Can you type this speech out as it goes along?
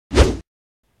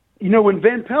when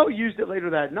Van Pelt used it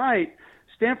later that night,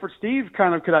 Stanford Steve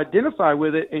kind of could identify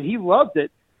with it, and he loved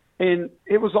it. And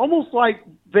it was almost like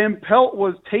Van Pelt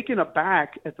was taken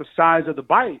aback at the size of the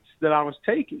bites that I was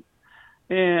taking.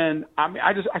 And I mean,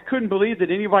 I couldn't believe that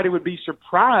anybody would be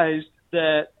surprised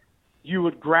that you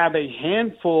would grab a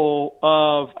handful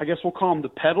of, I guess we'll call them the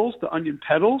petals, the onion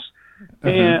petals.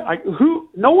 And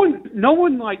no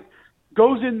one like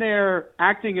goes in there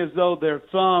acting as though their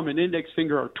thumb and index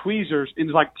finger are tweezers and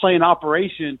is like playing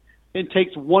Operation and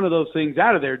takes one of those things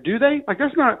out of there, do they? Like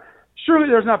surely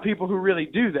there's not people who really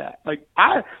do that. Like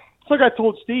I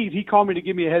told Steve, he called me to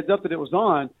give me a heads up that it was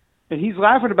on, and he's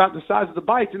laughing about the size of the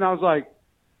bites, and I was like,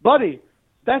 buddy,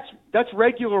 that's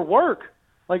regular work.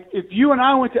 Like, if you and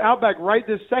I went to Outback right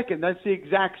this second, that's the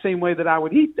exact same way that I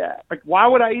would eat that. Like, why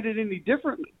would I eat it any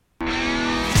differently?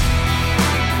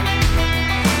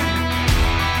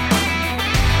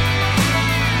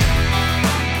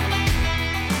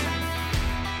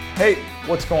 Hey,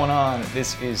 what's going on?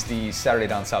 This is the Saturday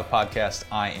Down South podcast.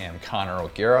 I am Connor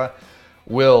O'Gara.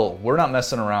 Will, we're not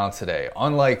messing around today.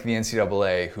 Unlike the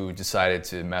NCAA, who decided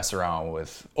to mess around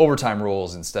with overtime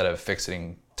rules instead of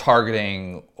fixing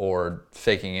targeting or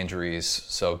faking injuries.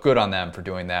 So good on them for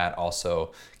doing that.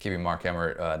 Also giving Mark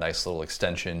Emmert a nice little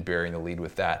extension, burying the lead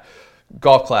with that.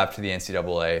 Golf clap to the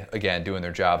NCAA, again, doing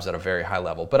their jobs at a very high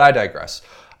level. But I digress.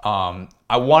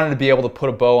 I wanted to be able to put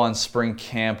a bow on spring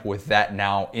camp with that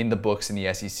now in the books in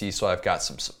the SEC, so I've got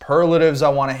some superlatives I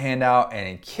want to hand out, and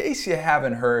in case you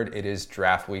haven't heard, it is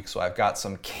draft week, so I've got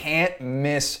some can't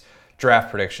miss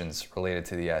draft predictions related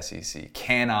to the SEC.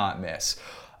 Cannot miss.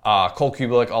 Cole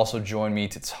Kubelik also joined me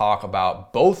to talk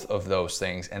about both of those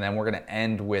things, and then we're going to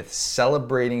end with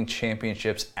celebrating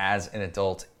championships as an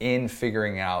adult in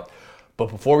figuring out. But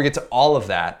before we get to all of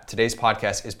that, today's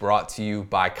podcast is brought to you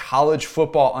by College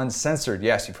Football Uncensored.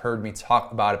 Yes, you've heard me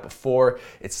talk about it before.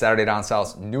 It's Saturday Down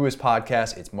South's newest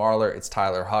podcast. It's Marler, it's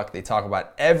Tyler Huck. They talk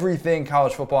about everything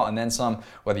college football and then some,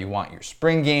 whether you want your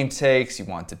spring game takes, you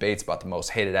want debates about the most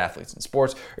hated athletes in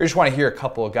sports, or you just want to hear a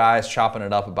couple of guys chopping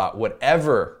it up about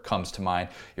whatever comes to mind.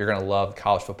 You're going to love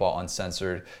College Football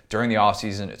Uncensored. During the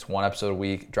offseason, it's one episode a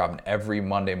week, dropping every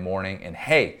Monday morning. And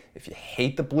hey, if you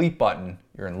hate the bleep button,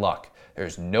 you're in luck.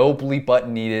 There's no bleep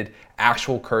button needed,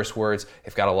 actual curse words.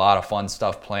 They've got a lot of fun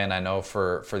stuff planned, I know,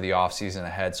 for the off season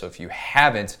ahead. So if you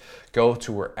haven't, go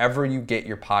to wherever you get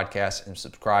your podcasts and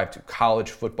subscribe to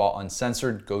College Football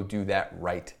Uncensored. Go do that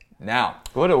right now.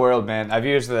 What a world, man. I've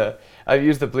used the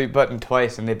bleep button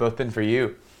twice, and they've both been for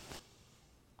you.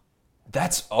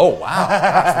 Oh, wow.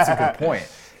 That's a good point.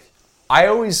 I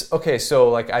always say,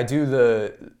 like,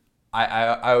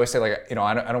 you know,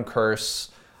 I don't curse.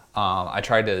 I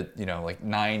tried to, like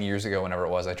 9 years ago, whenever it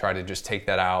was, I tried to just take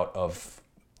that out of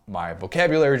my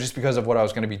vocabulary just because of what I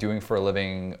was going to be doing for a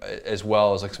living, as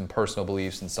well as like some personal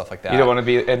beliefs and stuff like that. You don't want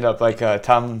to end up like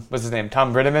Tom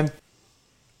Brenneman?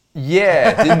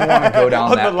 Yeah, didn't want to go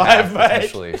down that path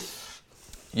potentially.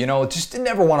 Just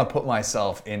never want to put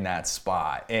myself in that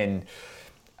spot. And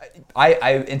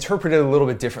I interpret it a little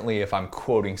bit differently if I'm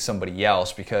quoting somebody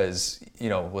else because,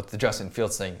 with the Justin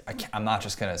Fields thing, I'm not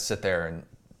just going to sit there and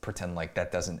pretend like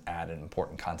that doesn't add an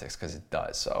important context because it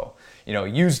does. So,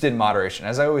 used in moderation.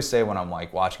 As I always say when I'm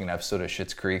like watching an episode of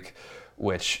Schitt's Creek,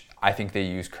 which I think they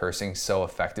use cursing so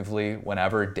effectively,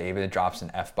 whenever David drops an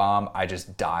F-bomb, I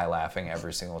just die laughing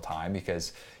every single time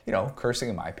because, cursing,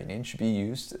 in my opinion, should be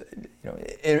used,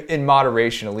 in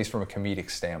moderation, at least from a comedic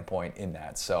standpoint in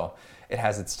that. So it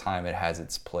has its time, it has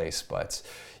its place. But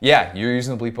yeah, you're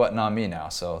using the bleep button on me now.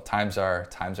 So times are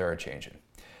changing.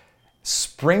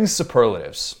 Spring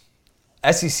superlatives.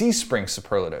 SEC spring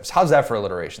superlatives. How's that for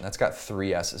alliteration? That's got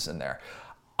 3 S's in there.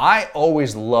 I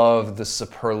always loved the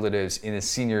superlatives in the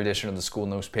senior edition of the school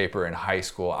newspaper in high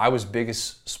school. I was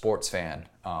biggest sports fan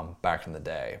back in the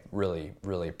day. Really,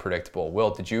 really predictable.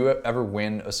 Will, did you ever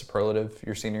win a superlative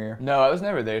your senior year? No, I was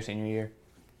never there senior year.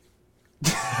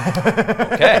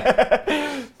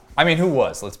 Okay. I mean, who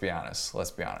was? Let's be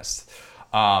honest.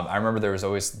 I remember there was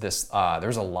always this, there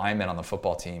was a lineman on the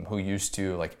football team who used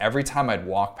to, like, every time I'd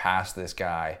walk past this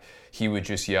guy, he would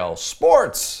just yell,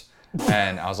 "Sports!"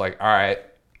 And I was like, all right,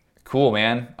 cool,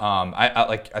 man.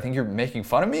 I think you're making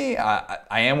fun of me. I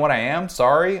am what I am.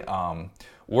 Sorry.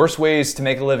 Worse ways to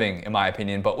make a living, in my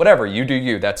opinion, but whatever. You do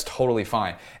you. That's totally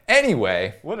fine.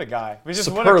 Anyway. What a guy. What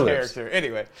a character.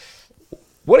 Anyway.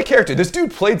 What a character. This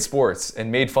dude played sports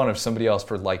and made fun of somebody else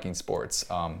for liking sports.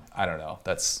 I don't know.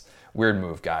 That's weird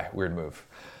move, guy. Weird move.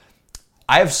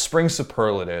 I have spring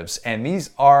superlatives, and these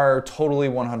are totally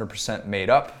 100% made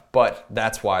up, but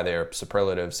that's why they're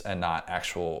superlatives and not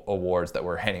actual awards that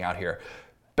we're handing out here.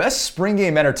 Best spring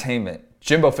game entertainment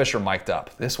Jimbo Fisher mic'd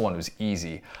up. This one was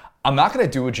easy. I'm not going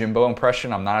to do a Jimbo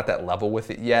impression. I'm not at that level with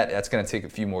it yet. That's going to take a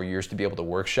few more years to be able to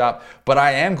workshop. But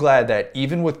I am glad that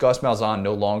even with Gus Malzahn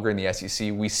no longer in the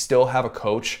SEC, we still have a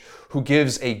coach who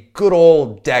gives a good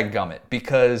old dadgummit,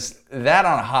 because that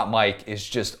on a hot mic is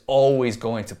just always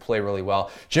going to play really well.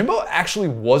 Jimbo actually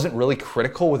wasn't really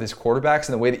critical with his quarterbacks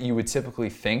in the way that you would typically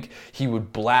think. He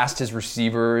would blast his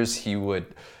receivers. He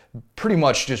would pretty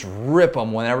much just rip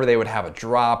them whenever they would have a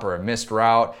drop or a missed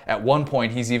route. At one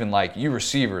point, he's even like, "You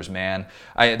receivers, man."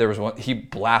 He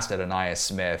blasted Anaya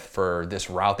Smith for this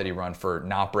route that he run for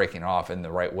not breaking it off in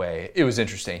the right way. It was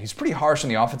interesting. He's pretty harsh on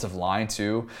the offensive line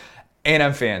too.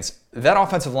 A&M fans, that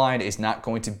offensive line is not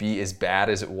going to be as bad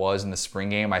as it was in the spring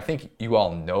game. I think you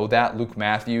all know that. Luke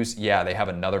Matthews, yeah, they have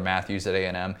another Matthews at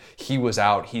A&M. He was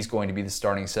out. He's going to be the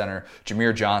starting center.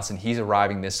 Jameer Johnson, he's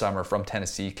arriving this summer from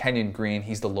Tennessee. Kenyon Green,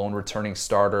 he's the lone returning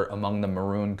starter among the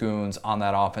Maroon Goons on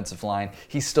that offensive line.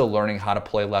 He's still learning how to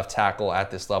play left tackle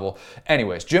at this level.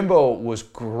 Anyways, Jimbo was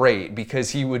great because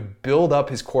he would build up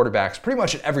his quarterbacks pretty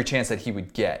much at every chance that he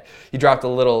would get. He dropped a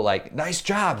little like, "Nice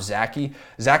job, Zachy."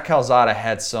 Zach Calzada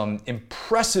had some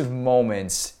impressive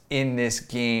moments in this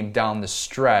game down the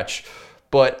stretch,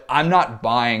 but I'm not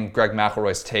buying Greg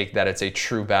McElroy's take that it's a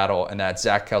true battle and that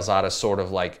Zach Calzada sort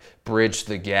of like bridged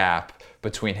the gap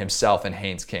between himself and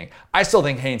Haynes King. I still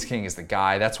think Haynes King is the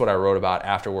guy. That's what I wrote about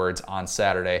afterwards on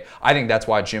Saturday. I think that's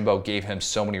why Jimbo gave him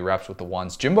so many reps with the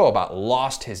ones. Jimbo about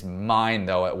lost his mind,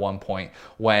 though, at one point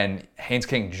when Haynes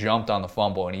King jumped on the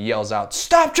fumble and he yells out,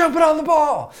 "Stop jumping on the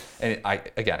ball!" And I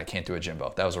can't do a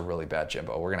Jimbo. That was a really bad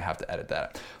Jimbo. We're going to have to edit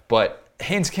that. But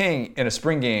Haynes King, in a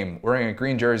spring game, wearing a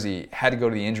green jersey, had to go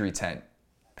to the injury tent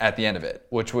at the end of it,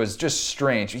 which was just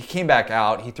strange. He came back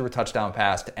out. He threw a touchdown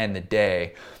pass to end the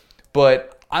day.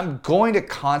 But I'm going to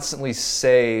constantly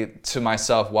say to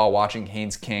myself while watching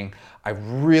Haynes King, I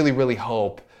really, really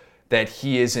hope that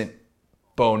he isn't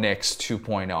Bo Nix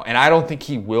 2.0. And I don't think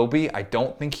he will be.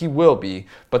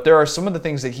 But there are some of the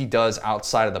things that he does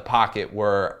outside of the pocket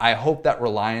where I hope that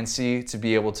reliancy to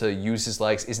be able to use his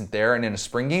legs isn't there. And in a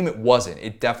spring game, it wasn't.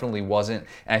 It definitely wasn't.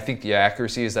 And I think the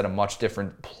accuracy is at a much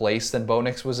different place than Bo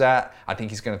Nix was at. I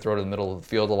think he's going to throw to the middle of the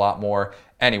field a lot more.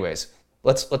 Anyways,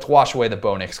 Let's wash away the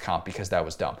Bo Nix comp because that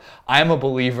was dumb. I am a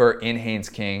believer in Haynes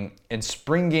King, and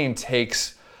spring game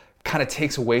takes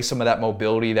away some of that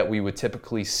mobility that we would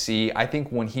typically see. I think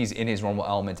when he's in his normal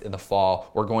element in the fall,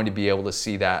 we're going to be able to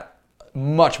see that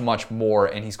much, much more,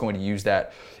 and he's going to use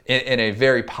that in a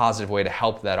very positive way to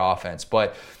help that offense.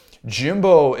 But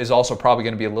Jimbo is also probably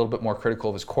going to be a little bit more critical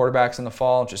of his quarterbacks in the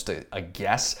fall, just a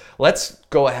guess. Let's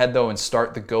go ahead, though, and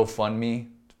start the GoFundMe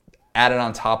added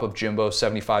on top of Jimbo's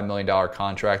 $75 million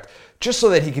contract, just so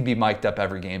that he could be mic'd up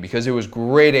every game, because it was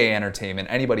grade A entertainment.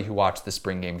 Anybody who watched the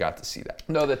spring game got to see that.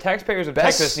 No, the taxpayers of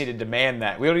Texas need to demand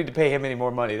that. We don't need to pay him any more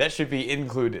money. That should be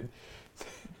included.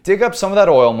 Dig up some of that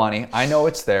oil money. I know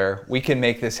it's there. We can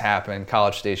make this happen.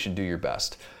 College Station, do your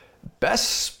best. Best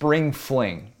spring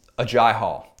fling, Agiye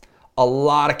Hall. A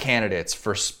lot of candidates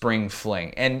for spring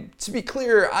fling. And to be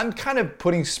clear, I'm kind of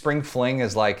putting spring fling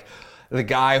as like the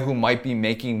guy who might be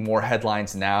making more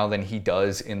headlines now than he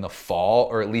does in the fall,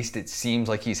 or at least it seems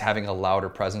like he's having a louder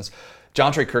presence.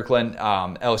 Jontre Kirkland,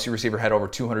 LSU receiver, had over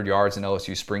 200 yards in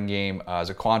LSU spring game.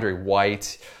 Zaquandre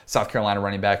White, South Carolina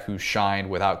running back who shined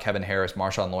without Kevin Harris,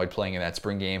 Marshawn Lloyd playing in that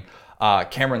spring game.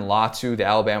 Cameron Latu, the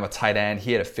Alabama tight end,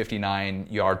 he had a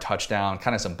 59-yard touchdown,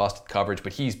 kind of some busted coverage,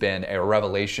 but he's been a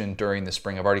revelation during the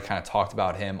spring. I've already kind of talked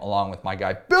about him along with my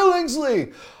guy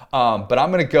Billingsley. But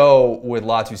I'm going to go with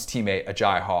Latu's teammate,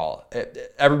 Agiye Hall.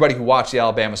 Everybody who watched the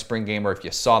Alabama spring game, or if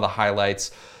you saw the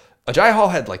highlights, Agiye Hall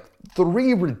had like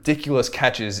 3 ridiculous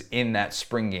catches in that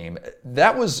spring game.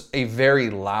 That was a very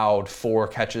loud 4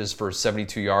 catches for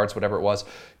 72 yards, whatever it was.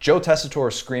 Joe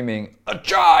Tessitore screaming,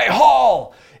 "Agiye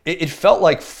Hall!" It felt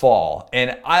like fall,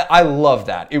 and I love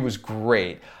that. It was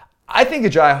great. I think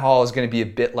Agiye Hall is going to be a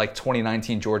bit like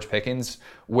 2019 George Pickens,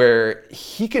 where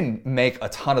he can make a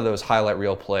ton of those highlight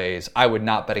reel plays. I would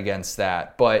not bet against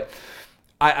that, but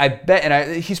I bet,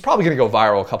 and he's probably going to go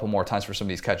viral a couple more times for some of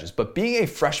these catches. But being a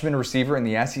freshman receiver in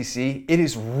the SEC, it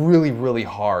is really, really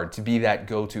hard to be that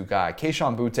go-to guy.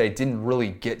 Kayshon Boutte didn't really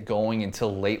get going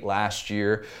until late last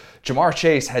year. Jamar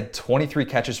Chase had 23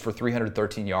 catches for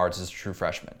 313 yards as a true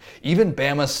freshman. Even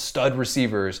Bama's stud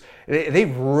receivers, they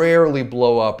rarely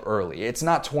blow up early. It's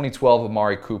not 2012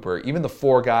 Amari Cooper. Even the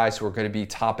 4 guys who are going to be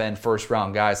top-end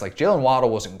first-round guys, like Jalen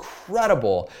Waddle was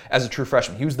incredible as a true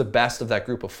freshman. He was the best of that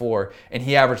group of 4, and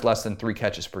he averaged less than 3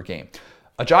 catches per game.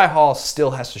 Agiye Hall still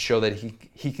has to show that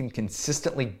he can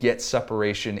consistently get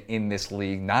separation in this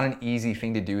league. Not an easy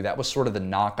thing to do. That was sort of the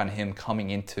knock on him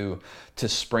coming into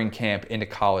spring camp, into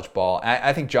college ball.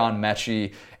 I think John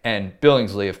Mechie and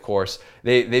Billingsley, of course,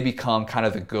 they become kind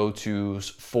of the go-tos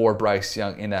for Bryce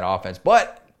Young in that offense.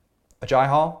 But Agiye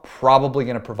Hall probably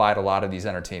going to provide a lot of these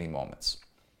entertaining moments.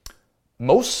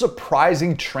 Most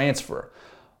surprising transfer.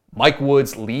 Mike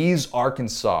Woods leaves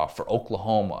Arkansas for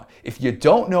Oklahoma. If you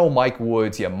don't know Mike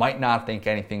Woods, you might not think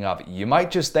anything of it. You might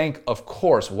just think, of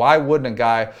course, why wouldn't a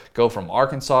guy go from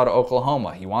Arkansas to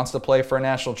Oklahoma? He wants to play for a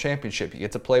national championship. You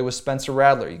get to play with Spencer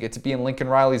Rattler. You get to be in Lincoln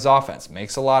Riley's offense.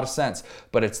 Makes a lot of sense,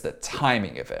 but it's the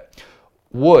timing of it.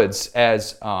 Woods,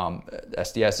 as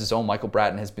SDS's own Michael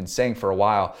Bratton has been saying for a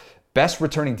while, best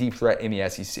returning deep threat in the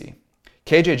SEC.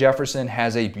 KJ Jefferson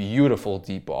has a beautiful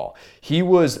deep ball. He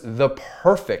was the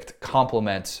perfect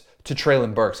complement to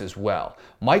Treylon Burks as well.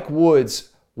 Mike Woods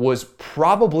was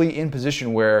probably in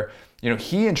position where,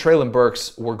 he and Treylon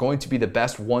Burks were going to be the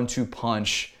best 1-2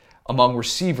 punch among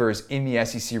receivers in the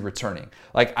SEC returning.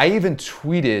 Like, I even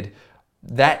tweeted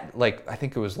that, I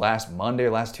think it was last Monday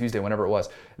or last Tuesday, whenever it was,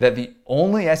 that the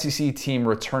only SEC team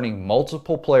returning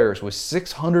multiple players with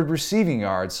 600 receiving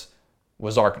yards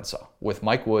was Arkansas, with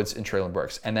Mike Woods and Treylon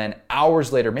Burks. And then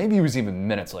hours later, maybe it was even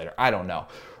minutes later, I don't know,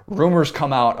 rumors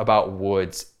come out about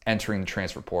Woods entering the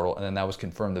transfer portal, and then that was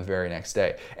confirmed the very next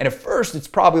day. And at first, it's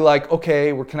probably like,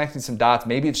 okay, we're connecting some dots.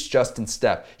 Maybe it's Justin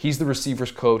Stepp. He's the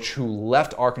receivers coach who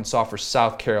left Arkansas for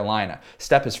South Carolina.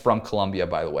 Stepp is from Columbia,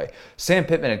 by the way. Sam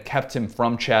Pittman had kept him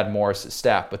from Chad Morris's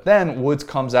staff. But then Woods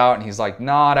comes out, and he's like,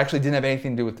 nah, it actually didn't have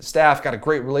anything to do with the staff. Got a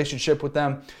great relationship with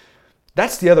them.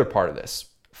 That's the other part of this.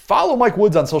 Follow Mike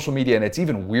Woods on social media, and it's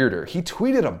even weirder. He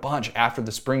tweeted a bunch after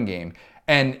the spring game,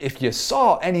 and if you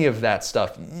saw any of that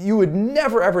stuff, you would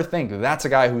never ever think that's a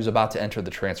guy who's about to enter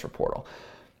the transfer portal.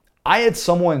 I had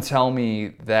someone tell me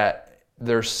that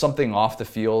there's something off the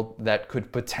field that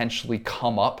could potentially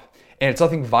come up, and it's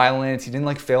nothing violent. He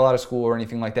didn't fail out of school or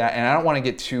anything like that, and I don't want to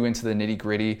get too into the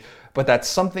nitty-gritty, but that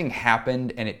something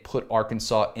happened and it put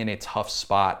Arkansas in a tough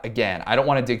spot. Again, I don't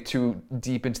want to dig too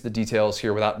deep into the details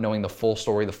here without knowing the full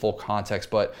story, the full context,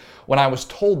 but when I was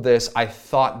told this, I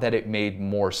thought that it made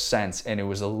more sense and it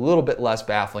was a little bit less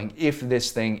baffling if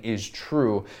this thing is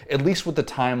true, at least with the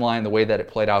timeline, the way that it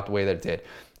played out, the way that it did.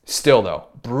 Still though,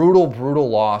 brutal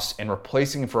loss, and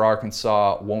replacing for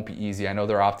Arkansas won't be easy. I know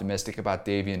they're optimistic about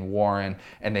Davian Warren,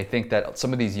 and they think that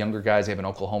some of these younger guys, they have an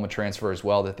Oklahoma transfer as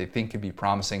well that they think could be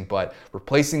promising, but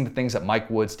replacing the things that Mike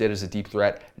Woods did as a deep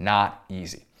threat, not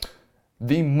easy.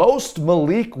 The most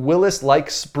Malik Willis-like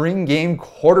spring game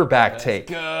quarterback take.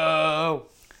 Let's go!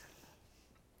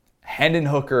 Hendon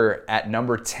Hooker at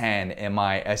number 10 in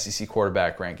my SEC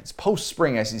quarterback rankings,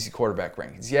 post-spring SEC quarterback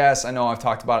rankings. Yes, I know I've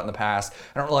talked about it in the past.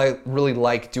 I don't really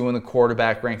like doing the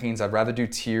quarterback rankings. I'd rather do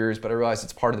tiers, but I realize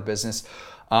it's part of the business.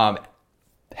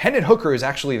 Hendon Hooker is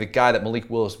actually the guy that Malik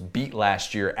Willis beat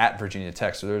last year at Virginia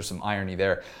Tech, so there's some irony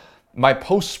there. My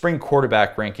post-spring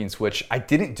quarterback rankings, which I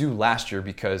didn't do last year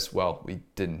because, well, we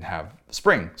didn't have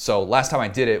spring. So last time I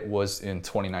did it was in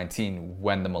 2019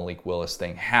 when the Malik Willis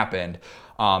thing happened.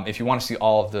 If you want to see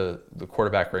all of the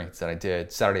quarterback rankings that I did,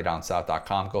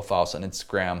 SaturdayDownSouth.com, go follow us on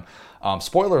Instagram.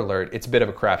 Spoiler alert, it's a bit of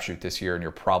a crapshoot this year, and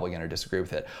you're probably going to disagree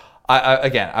with it.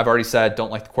 Again, I've already said,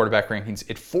 don't like the quarterback rankings.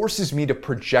 It forces me to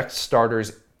project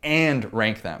starters and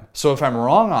rank them. So if I'm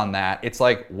wrong on that, it's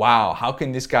like, wow, how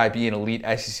can this guy be an elite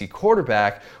SEC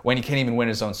quarterback when he can't even win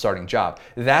his own starting job?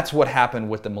 That's what happened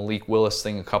with the Malik Willis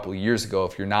thing a couple of years ago.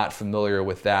 If you're not familiar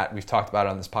with that, we've talked about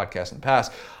it on this podcast in the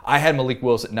past. I had Malik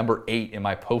Willis at number 8 in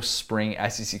my post-spring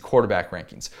SEC quarterback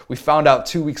rankings. We found out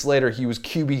 2 weeks later he was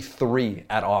QB3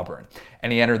 at Auburn,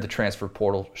 and he entered the transfer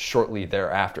portal shortly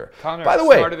thereafter. Connor, by the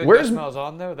way, smarter than Gus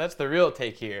Malzahn, though? That's the real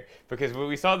take here, because when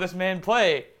we saw this man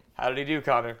play, how did he do,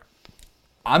 Connor?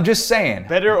 I'm just saying.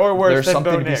 Better or worse there's than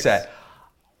something Bo to be Nix? said.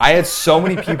 I had so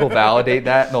many people validate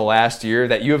that in the last year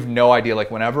that you have no idea. Like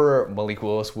whenever Malik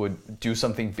Willis would do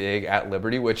something big at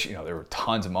Liberty, which, there were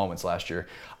tons of moments last year,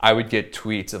 I would get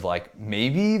tweets of like,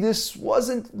 maybe this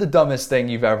wasn't the dumbest thing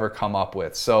you've ever come up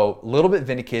with. So a little bit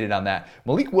vindicated on that.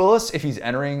 Malik Willis, if he's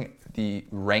entering the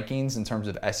rankings in terms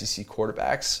of SEC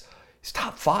quarterbacks, he's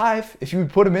top 5 if you would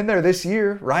put him in there this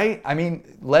year, right? I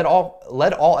mean, led all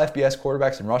FBS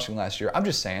quarterbacks in rushing last year. I'm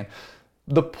just saying.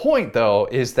 The point, though,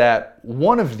 is that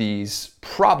one of these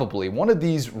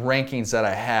rankings that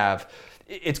I have,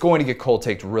 it's going to get cold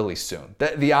taked really soon.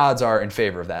 The odds are in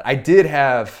favor of that. I did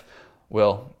have,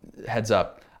 heads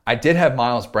up, I did have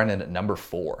Miles Brennan at number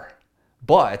 4.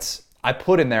 But I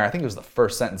put in there, I think it was the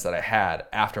first sentence that I had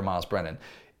after Miles Brennan,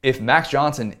 if Max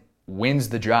Johnson wins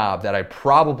the job, that I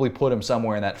probably put him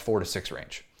somewhere in that 4 to 6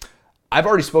 range. I've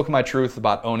already spoken my truth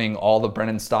about owning all the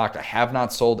Brennan stock. I have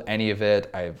not sold any of it.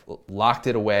 I've locked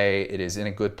it away. It is in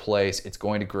a good place. It's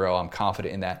going to grow. I'm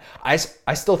confident in that. I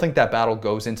still think that battle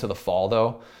goes into the fall,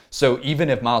 though. So even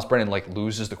if Myles Brennan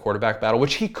loses the quarterback battle,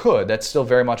 which he could, that's still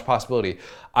very much a possibility,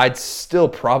 I'd still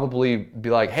probably be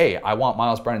like, hey, I want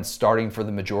Myles Brennan starting for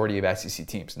the majority of SEC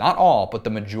teams. Not all, but the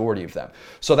majority of them.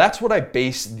 So that's what I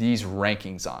base these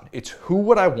rankings on. It's who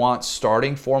would I want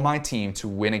starting for my team to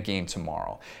win a game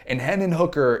tomorrow. And Hendon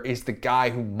Hooker is the guy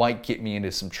who might get me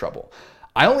into some trouble.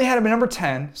 I only had him at number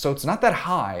 10, so it's not that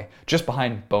high, just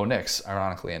behind Bo Nix,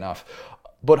 ironically enough.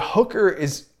 But Hooker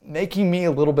is making me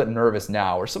a little bit nervous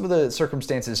now, or some of the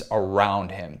circumstances around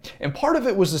him. And part of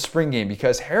it was the spring game,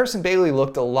 because Harrison Bailey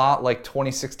looked a lot like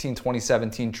 2016,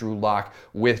 2017 Drew Lock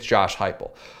with Josh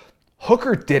Heupel.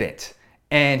 Hooker didn't.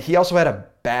 And he also had a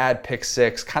bad pick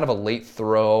six, kind of a late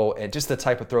throw, and just the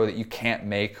type of throw that you can't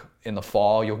make in the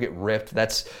fall. You'll get ripped.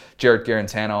 That's Jared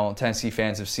Garantano. Tennessee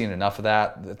fans have seen enough of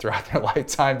that throughout their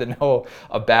lifetime to know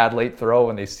a bad late throw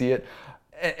when they see it.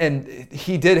 And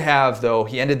he did have, though,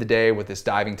 he ended the day with this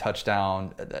diving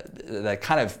touchdown that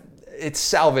kind of, it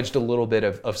salvaged a little bit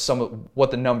of some of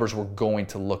what the numbers were going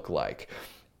to look like.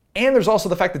 And there's also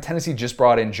the fact that Tennessee just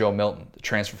brought in Joe Milton, the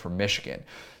transfer from Michigan.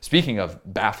 Speaking of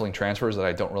baffling transfers that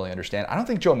I don't really understand, I don't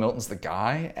think Joe Milton's the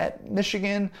guy at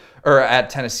Michigan, or at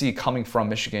Tennessee coming from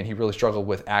Michigan. He really struggled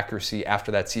with accuracy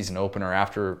after that season opener,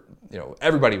 after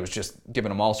everybody was just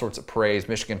giving him all sorts of praise.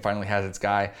 Michigan finally has its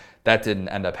guy. That didn't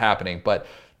end up happening. But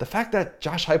the fact that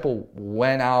Josh Heupel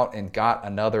went out and got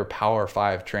another Power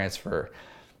 5 transfer,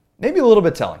 maybe a little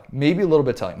bit telling.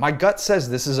 My gut says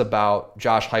this is about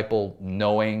Josh Heupel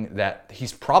knowing that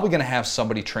he's probably going to have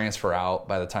somebody transfer out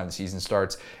by the time the season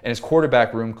starts, and his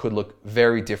quarterback room could look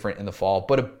very different in the fall.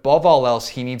 But above all else,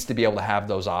 he needs to be able to have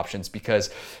those options,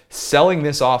 because selling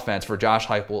this offense for Josh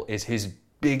Heupel is his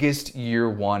biggest year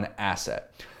one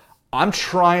asset. I'm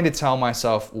trying to tell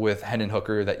myself with Hendon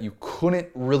Hooker that you couldn't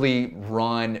really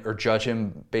run or judge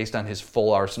him based on his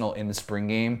full arsenal in the spring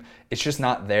game. It's just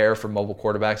not there for mobile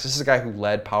quarterbacks. This is a guy who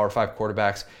led Power 5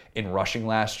 quarterbacks in rushing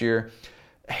last year.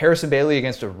 Harrison Bailey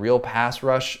against a real pass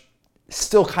rush,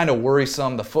 still kind of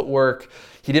worrisome. The footwork,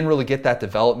 he didn't really get that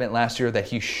development last year that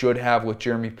he should have with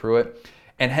Jeremy Pruitt.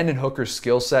 And Hendon Hooker's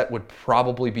skill set would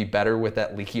probably be better with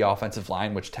that leaky offensive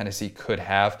line, which Tennessee could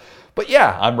have. But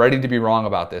yeah, I'm ready to be wrong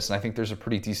about this. And I think there's a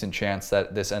pretty decent chance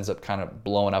that this ends up kind of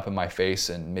blowing up in my face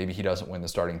and maybe he doesn't win the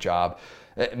starting job.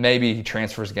 Maybe he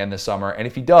transfers again this summer. And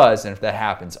if he does, and if that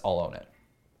happens, I'll own it.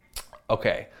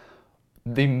 Okay.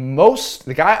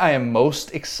 The guy I am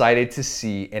most excited to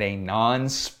see in a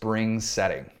non-spring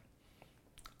setting.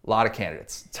 A lot of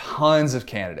candidates. Tons of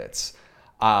candidates.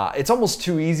 It's almost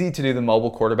too easy to do the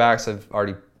mobile quarterbacks. I've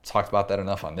already talked about that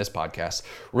enough on this podcast.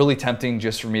 Really tempting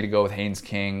just for me to go with Haynes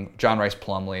King, John Rice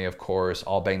Plumlee, of course,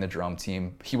 all bang the drum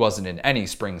team. He wasn't in any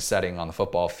spring setting on the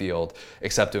football field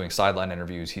except doing sideline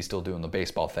interviews. He's still doing the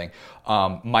baseball thing.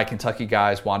 My Kentucky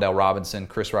guys, Wan'Dale Robinson,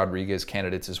 Chris Rodriguez,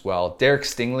 candidates as well. Derek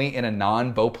Stingley in a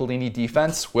non-Bo Pelini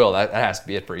defense. Will, that has to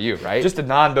be it for you, right? Just a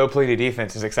non-Bo Pelini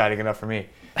defense is exciting enough for me.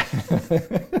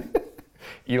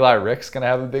 Eli Rick's going to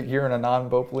have a big year in a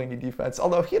non-Bo Pelini defense,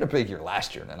 although he had a big year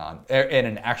last year in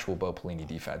an actual Bo Pelini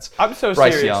defense. I'm so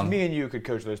Bryce serious. Young. Me and you could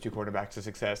coach those two quarterbacks to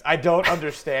success. I don't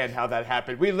understand how that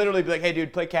happened. We literally be like, hey,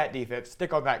 dude, play cat defense.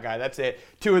 Stick on that guy. That's it.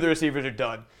 Two of the receivers are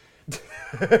done.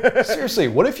 Seriously,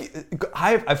 what if you...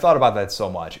 I've thought about that so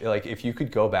much. Like, if you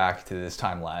could go back to this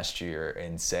time last year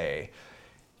and say,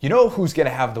 you know who's going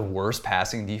to have the worst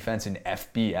passing defense in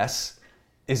FBS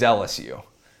is LSU.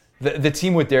 The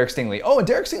team with Derek Stingley. Oh, and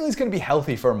Derek Stingley's going to be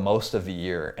healthy for most of the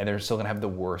year, and they're still going to have the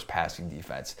worst passing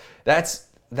defense. That's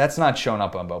not showing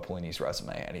up on Bo Pelini's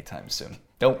resume anytime soon.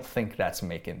 Don't think that's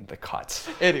making the cuts.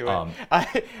 Anyway,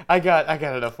 I got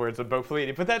enough words on Bo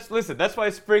Pelini, but that's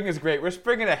why spring is great. We're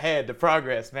springing ahead to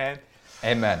progress, man.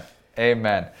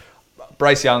 Amen.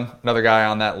 Bryce Young, another guy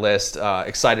on that list.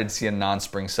 Excited to see a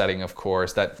non-spring setting, of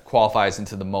course. That qualifies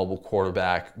into the mobile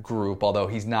quarterback group, although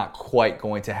he's not quite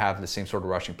going to have the same sort of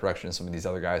rushing production as some of these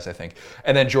other guys, I think.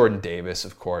 And then Jordan Davis,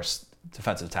 of course,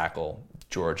 defensive tackle,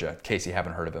 Georgia. In case you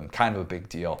haven't heard of him, kind of a big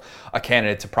deal. A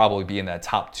candidate to probably be in that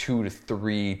top 2 to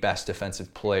 3 best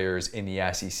defensive players in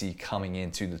the SEC coming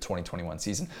into the 2021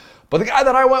 season. But the guy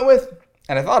that I went with,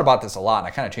 and I thought about this a lot, and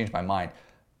I kind of changed my mind,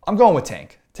 I'm going with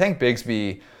Tank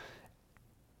Bigsby.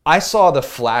 I saw the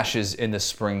flashes in the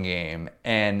spring game,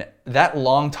 and that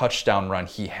long touchdown run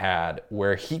he had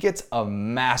where he gets a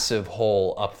massive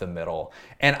hole up the middle.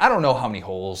 And I don't know how many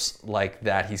holes like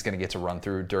that he's going to get to run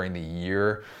through during the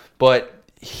year, but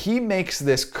he makes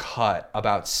this cut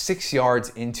about 6 yards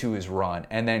into his run,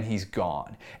 and then he's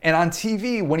gone. And on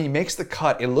TV, when he makes the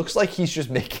cut, it looks like he's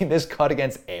just making this cut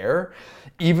against air,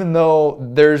 even though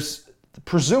there's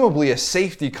presumably a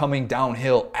safety coming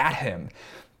downhill at him.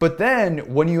 But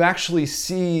then when you actually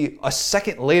see a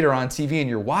second later on TV and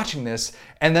you're watching this,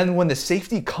 and then when the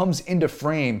safety comes into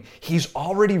frame, he's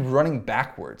already running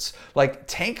backwards. Like,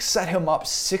 Tank set him up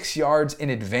 6 yards in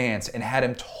advance and had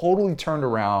him totally turned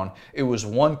around. It was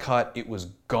one cut, it was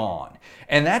gone.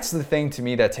 And that's the thing to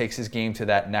me that takes his game to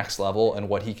that next level and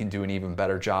what he can do an even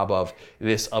better job of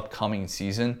this upcoming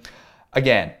season.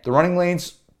 Again, the running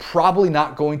lanes, probably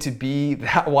not going to be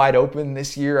that wide open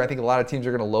this year. I think a lot of teams are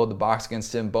going to load the box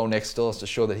against him. Bo Nix still has to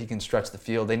show that he can stretch the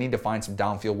field. They need to find some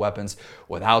downfield weapons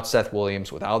without Seth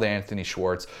Williams, without Anthony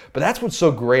Schwartz. But that's what's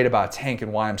so great about Tank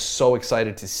and why I'm so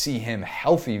excited to see him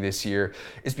healthy this year,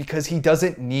 is because he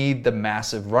doesn't need the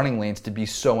massive running lanes to be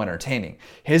so entertaining.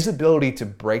 His ability to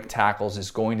break tackles is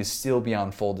going to still be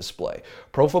on full display.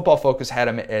 Pro Football Focus had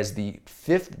him as the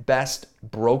 5th best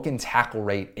broken tackle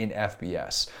rate in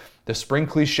FBS. The spring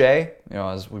cliche,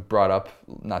 as we brought up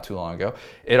not too long ago,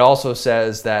 it also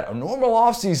says that a normal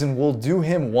offseason will do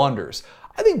him wonders.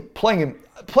 I think playing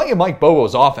in Mike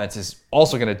Bobo's offense is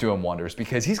also going to do him wonders,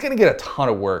 because he's going to get a ton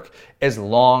of work as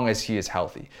long as he is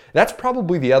healthy. That's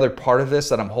probably the other part of this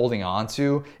that I'm holding on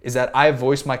to, is that I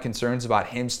voiced my concerns about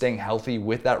him staying healthy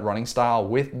with that running style,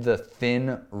 with the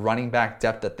thin running back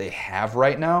depth that they have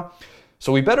right now.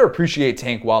 So we better appreciate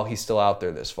Tank while he's still out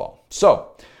there this fall.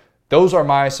 So those are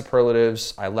my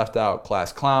superlatives. I left out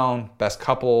Class Clown, Best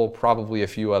Couple, probably a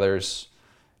few others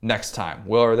next time.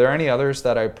 Will, are there any others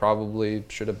that I probably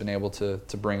should have been able to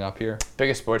bring up here?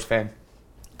 Biggest sports fan.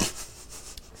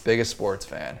 Biggest sports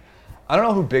fan. I don't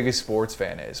know who biggest sports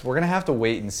fan is. We're going to have to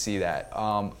wait and see that.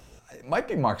 It might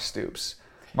be Mark Stoops.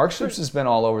 Mark Stoops has been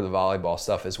all over the volleyball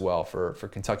stuff as well for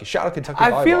Kentucky. Shout out Kentucky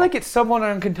volleyball. I feel like it's someone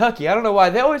on Kentucky. I don't know why.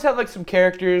 They always have like some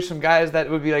characters, some guys that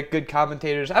would be like good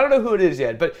commentators. I don't know who it is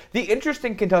yet, but the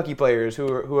interesting Kentucky players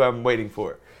who I'm waiting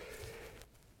for.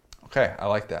 Okay, I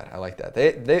like that.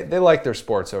 They like their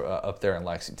sports up there in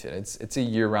Lexington. It's a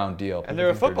year-round deal. And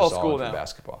they're a football school now.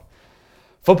 Basketball.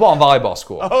 Football and volleyball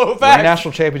school. Oh, facts.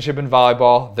 National championship in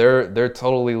volleyball. They're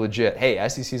totally legit. Hey,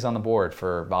 SEC's on the board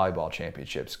for volleyball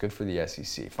championships. Good for the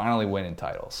SEC. Finally winning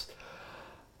titles.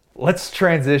 Let's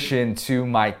transition to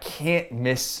my can't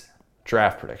miss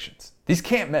draft predictions. These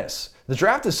can't miss. The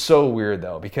draft is so weird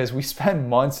though, because we spend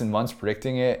months and months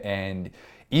predicting it, and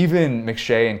even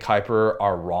McShay and Kuiper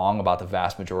are wrong about the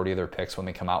vast majority of their picks when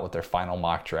they come out with their final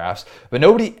mock drafts. But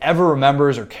nobody ever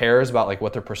remembers or cares about like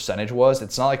what their percentage was.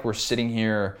 It's not like we're sitting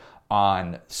here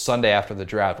on Sunday after the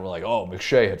draft and we're like, oh,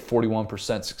 McShay had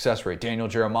 41% success rate. Daniel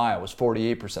Jeremiah was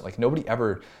 48%. Like, nobody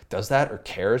ever does that or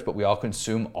cares, but we all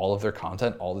consume all of their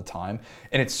content all the time.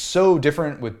 And it's so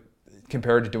different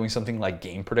compared to doing something like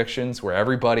game predictions, where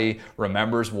everybody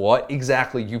remembers what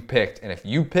exactly you picked. And if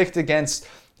you picked against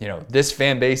this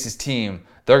fan base's team,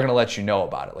 they're going to let you know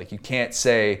about it. Like, you can't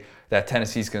say that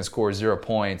Tennessee's going to score 0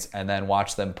 points and then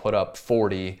watch them put up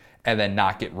 40 and then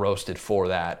not get roasted for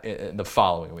that in the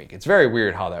following week. It's very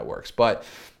weird how that works. But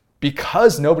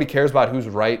because nobody cares about who's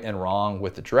right and wrong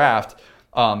with the draft,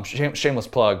 shameless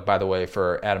plug, by the way,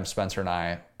 for Adam Spencer and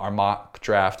I, our mock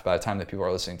draft, by the time that people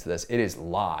are listening to this, it is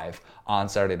live on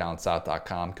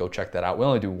SaturdayDownSouth.com. Go check that out. We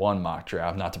only do one mock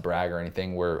draft, not to brag or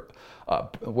anything. We're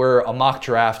a mock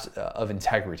draft of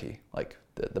integrity, like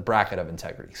the bracket of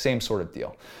integrity. Same sort of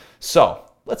deal.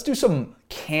 So let's do some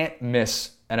can't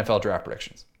miss NFL draft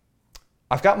predictions.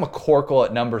 I've got McCorkle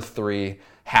at number 3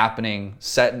 happening,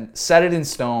 set it in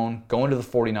stone, going to the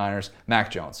 49ers.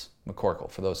 Mac Jones, McCorkle,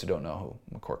 for those who don't know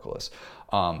who McCorkle is.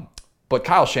 But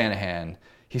Kyle Shanahan,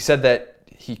 he said that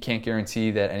he can't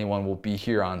guarantee that anyone will be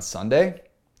here on Sunday.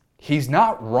 He's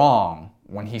not wrong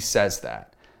when he says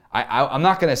that. I'm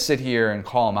not going to sit here and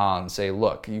call him out and say,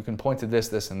 look, you can point to this,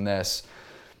 this, and this.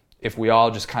 If we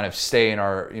all just kind of stay in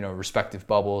our respective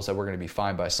bubbles, that we're going to be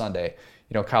fine by Sunday.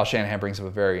 Kyle Shanahan brings up a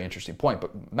very interesting point.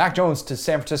 But Mac Jones to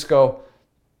San Francisco,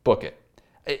 book it.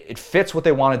 It fits what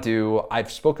they want to do. I've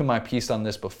spoken my piece on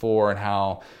this before, and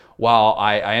how while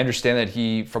I understand that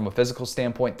he, from a physical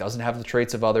standpoint, doesn't have the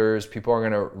traits of others, people are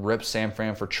going to rip San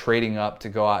Fran for trading up to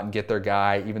go out and get their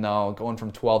guy, even though going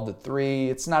from 12 to 3,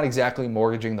 it's not exactly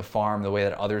mortgaging the farm the way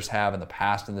that others have in the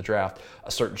past in the draft.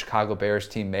 A certain Chicago Bears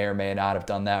team may or may not have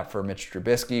done that for Mitch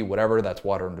Trubisky, whatever, that's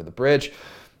water under the bridge.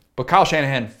 But Kyle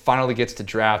Shanahan finally gets to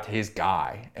draft his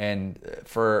guy. And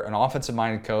for an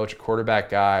offensive-minded coach, a quarterback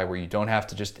guy, where you don't have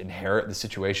to just inherit the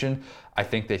situation, I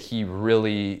think that he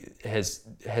really has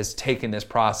taken this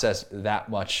process that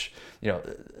much.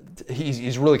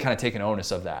 He's really kind of taken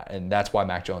onus of that. And that's why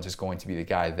Mac Jones is going to be the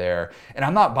guy there. And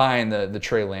I'm not buying the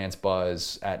Trey Lance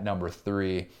buzz at number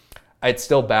 3. It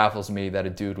still baffles me that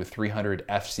a dude with 300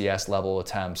 FCS level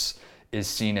attempts is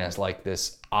seen as like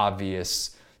this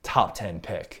obvious top 10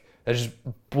 pick. That just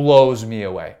blows me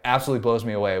away. Absolutely blows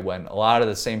me away when a lot of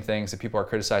the same things that people are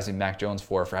criticizing Mac Jones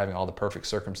for having all the perfect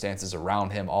circumstances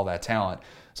around him, all that talent.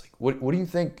 It's like, what do you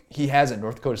think he has at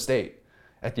North Dakota State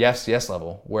at the FCS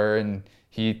level, wherein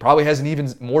he probably has an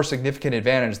even more significant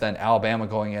advantage than Alabama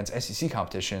going against SEC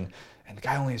competition, and the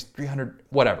guy only has 300,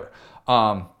 whatever.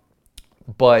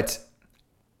 But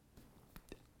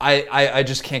I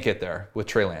just can't get there with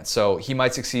Trey Lance. So he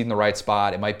might succeed in the right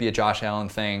spot. It might be a Josh Allen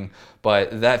thing,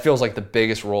 but that feels like the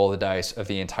biggest roll of the dice of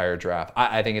the entire draft.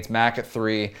 I think it's Mac at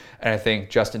 3, and I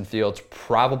think Justin Fields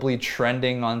probably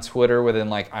trending on Twitter within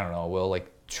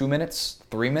 2 minutes,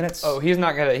 3 minutes. Oh, he's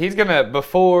gonna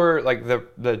before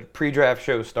the pre-draft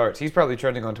show starts, he's probably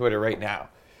trending on Twitter right now.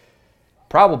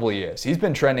 Probably is. He's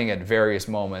been trending at various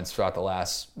moments throughout the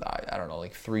last,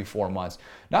 3-4 months.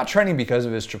 Not trending because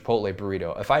of his Chipotle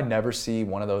burrito. If I never see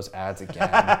one of those ads again,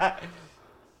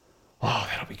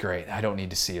 that'll be great. I don't need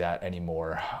to see that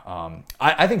anymore.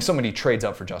 I think somebody trades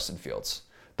up for Justin Fields.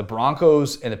 The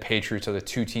Broncos and the Patriots are the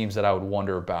two teams that I would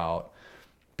wonder about.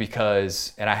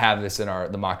 Because, and I have this in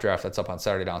the mock draft that's up on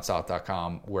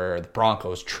SaturdayDownSouth.com, where the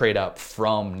Broncos trade up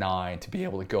from 9 to be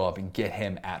able to go up and get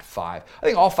him at 5. I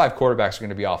think all 5 quarterbacks are going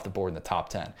to be off the board in the top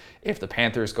 10. If the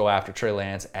Panthers go after Trey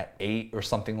Lance at 8 or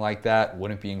something like that,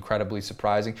 wouldn't be incredibly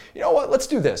surprising. You know what? Let's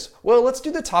do this. Well, let's do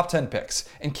the top 10 picks.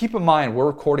 And keep in mind, we're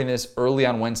recording this early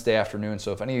on Wednesday afternoon,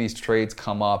 so if any of these trades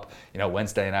come up,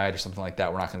 Wednesday night or something like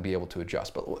that, we're not going to be able to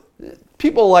adjust. But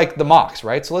people like the mocks,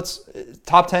 right? So let's,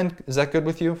 top 10, is that good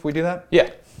with you if we do that? Yeah.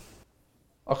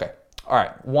 Okay. All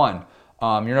right. 1,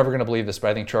 you're never going to believe this, but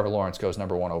I think Trevor Lawrence goes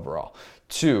number 1 overall.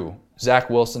 2, Zach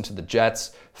Wilson to the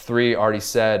Jets. 3, already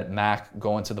said, Mac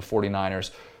going to the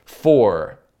 49ers.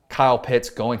 4, Kyle Pitts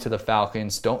going to the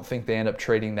Falcons. Don't think they end up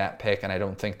trading that pick, and I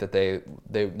don't think that they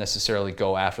necessarily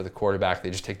go after the quarterback.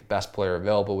 They just take the best player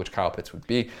available, which Kyle Pitts would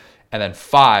be. And then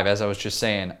 5, as I was just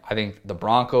saying, I think the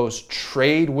Broncos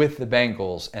trade with the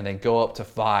Bengals and they go up to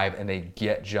 5 and they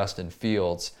get Justin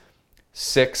Fields.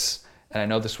 6, and I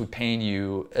know this would pain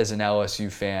you as an LSU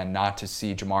fan not to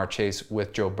see Ja'Marr Chase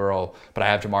with Joe Burrow, but I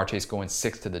have Ja'Marr Chase going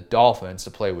 6 to the Dolphins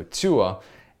to play with Tua.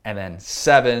 And then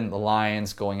 7, the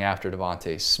Lions going after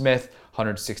Devontae Smith,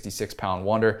 166-pound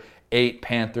wonder. 8,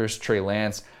 Panthers, Trey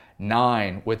Lance.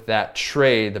 9, with that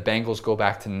trade, the Bengals go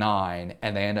back to 9,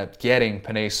 and they end up getting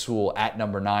Penei Sewell at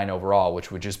number 9 overall, which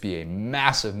would just be a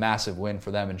massive, massive win for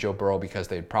them and Joe Burrow, because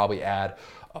they'd probably add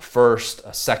a first,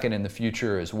 a second in the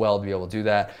future as well to be able to do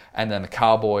that. And then the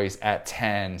Cowboys at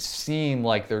 10 seem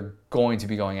like they're going to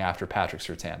be going after Patrick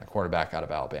Surtain, the quarterback out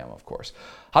of Alabama, of course.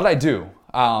 How did I do?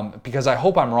 Because I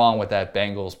hope I'm wrong with that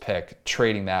Bengals pick,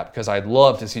 trading that, because I'd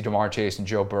love to see Ja'Marr Chase and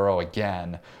Joe Burrow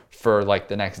again for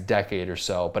the next decade or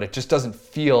so, but it just doesn't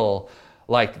feel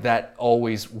like that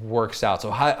always works out.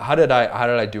 So how did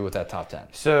I do with that top 10?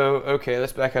 So, okay,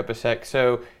 let's back up a sec.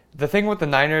 So the thing with the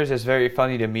Niners is very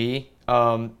funny to me,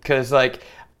 because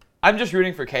I'm just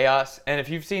rooting for chaos, and if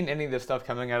you've seen any of the stuff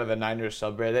coming out of the Niners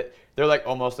subreddit, they're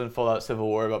almost in full-out civil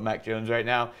war about Mac Jones right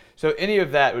now. So any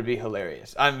of that would be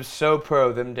hilarious. I'm so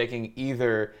pro them taking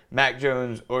either Mac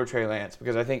Jones or Trey Lance,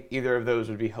 because I think either of those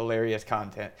would be hilarious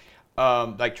content.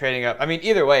 Trading up. I mean,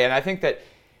 either way, and I think that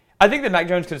Mac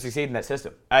Jones could succeed in that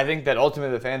system. I think that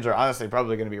ultimately the fans are honestly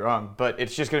probably going to be wrong, but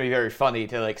it's just going to be very funny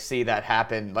to see that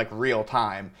happen real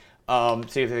time.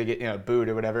 See if they get booed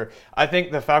or whatever. I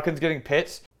think the Falcons getting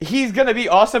Pitts, he's gonna be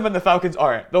awesome, and the Falcons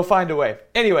aren't. They'll find a way.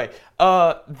 Anyway,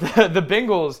 the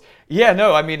Bengals. Yeah,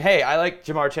 no. I mean, hey, I like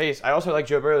Ja'Marr Chase. I also like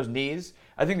Joe Burrow's knees.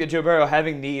 I think that Joe Burrow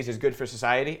having knees is good for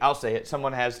society. I'll say it.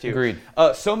 Someone has to. Agreed.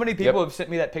 So many people have sent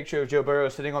me that picture of Joe Burrow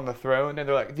sitting on the throne, and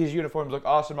they're like, these uniforms look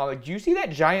awesome. I'm like, do you see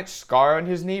that giant scar on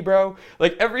his knee, bro?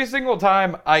 Every single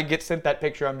time I get sent that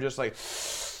picture, I'm just like,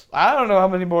 I don't know how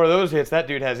many more of those hits that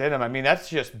dude has in him. I mean, that's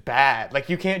just bad.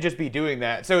 You can't just be doing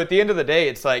that. So at the end of the day,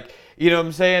 it's you know what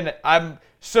I'm saying? I'm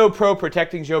so pro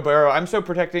protecting Joe Burrow. I'm so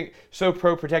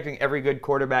pro protecting every good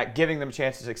quarterback, giving them a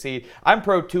chance to succeed. I'm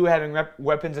pro too having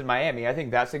weapons in Miami. I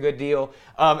think that's a good deal.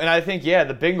 And I think, yeah,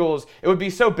 the Bengals, it would be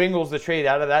so Bengals to trade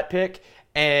out of that pick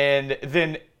and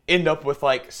then end up with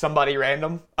somebody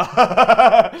random.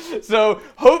 So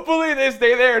hopefully they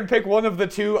stay there and pick one of the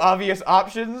two obvious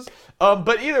options.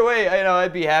 But either way,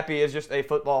 I'd be happy as just a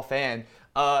football fan.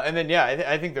 And then,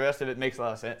 I think the rest of it makes a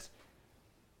lot of sense.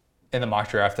 In the mock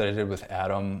draft that I did with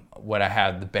Adam, when I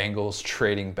had the Bengals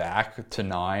trading back to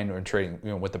 9 or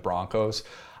trading with the Broncos,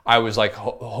 I was like,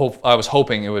 I was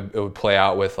hoping it would play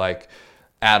out with like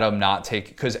Adam not take,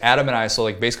 because Adam and I, so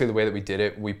like basically the way that we did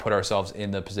it, we put ourselves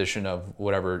in the position of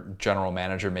whatever general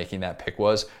manager making that pick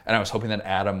was, and I was hoping that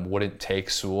Adam wouldn't take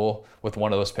Sewell with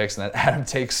one of those picks, and that Adam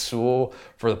takes Sewell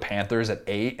for the Panthers at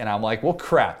 8, and I'm like, well,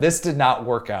 crap, this did not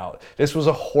work out. This was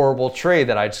a horrible trade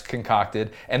that I just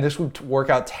concocted, and this would work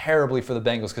out terribly for the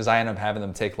Bengals because I ended up having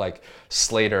them take like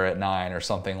Slater at 9 or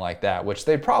something like that, which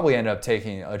they'd probably end up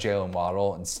taking a Jalen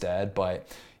Waddle instead, but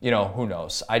who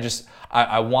knows?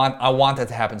 I want that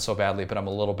to happen so badly, but I'm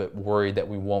a little bit worried that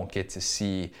we won't get to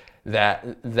see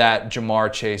that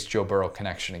Jamar Chase, Joe Burrow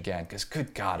connection again, because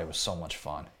good God, it was so much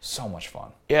fun. So much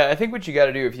fun. Yeah, I think what you got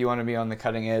to do if you want to be on the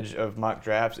cutting edge of mock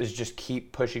drafts is just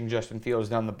keep pushing Justin Fields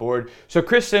down the board. So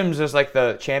Chris Sims is like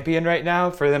the champion right now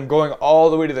for them going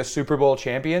all the way to the Super Bowl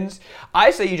champions.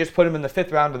 I say you just put him in the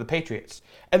 5th round of the Patriots.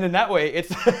 And then that way, it's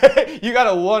you got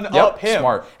to one-up him.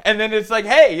 Smart. And then it's like,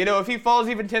 hey, if he falls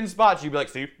even 10 spots, you'd be like,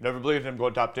 see, never believed him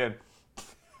going top 10.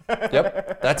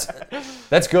 Yep,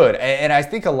 that's good. And I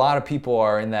think a lot of people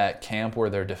are in that camp where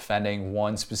they're defending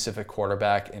one specific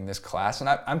quarterback in this class. And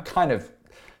I'm kind of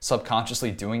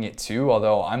subconsciously doing it too,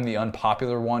 although I'm the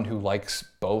unpopular one who likes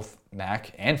both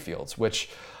Mac and Fields, which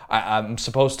I'm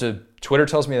supposed to, Twitter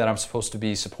tells me that I'm supposed to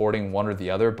be supporting one or the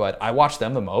other, but I watch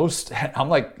them the most. I'm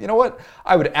like, you know what?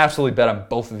 I would absolutely bet on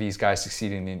both of these guys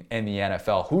succeeding in the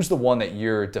NFL. Who's the one that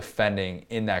you're defending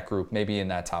in that group, maybe in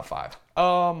that top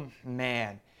 5?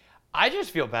 Man. I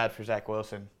just feel bad for Zach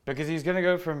Wilson because he's going to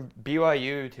go from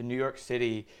BYU to New York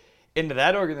City into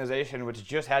that organization, which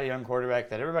just had a young quarterback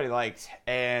that everybody liked.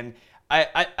 And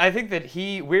I think that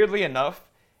he, weirdly enough,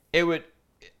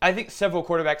 I think several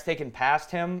quarterbacks taken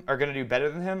past him are going to do better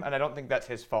than him, and I don't think that's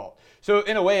his fault. So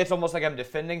in a way, it's almost like I'm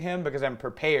defending him because I'm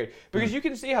prepared. Because you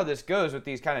can see how this goes with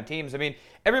these kind of teams. I mean,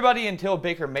 everybody until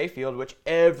Baker Mayfield, which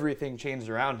everything changed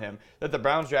around him, that the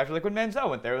Browns drafted, like when Manziel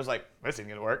went there, it was like, this ain't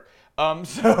going to work.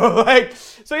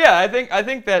 So yeah, I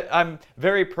think that I'm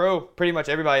very pro pretty much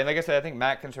everybody. And like I said, I think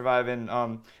Mac can survive in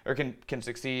or can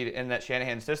succeed in that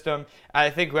Shanahan system. I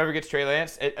think whoever gets Trey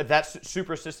Lance, that's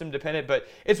super system dependent. But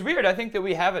it's weird. I think that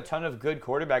we have a ton of good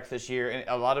quarterbacks this year, and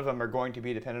a lot of them are going to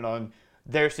be dependent on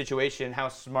their situation, how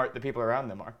smart the people around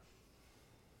them are.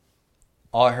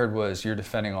 All I heard was you're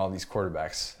defending all these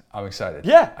quarterbacks. I'm excited.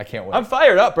 Yeah. I can't wait. I'm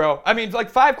fired up, bro. I mean, like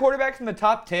 5 quarterbacks in the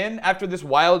top 10 after this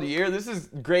wild year. This is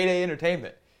grade A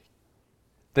entertainment.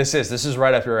 This is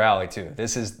right up your alley too.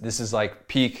 This is like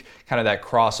peak kind of that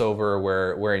crossover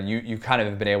where you kind of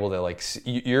have been able to like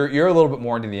you're a little bit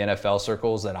more into the NFL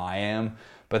circles than I am,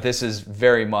 but this is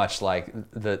very much like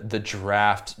the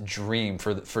draft dream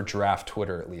for draft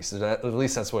Twitter at least. At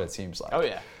least that's what it seems like. Oh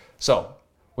yeah. So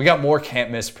we got more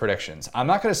can't miss predictions. I'm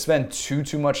not going to spend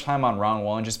too much time on round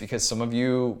 1 just because some of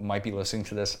you might be listening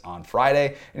to this on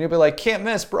Friday and you'll be like, can't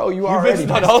miss, bro. You already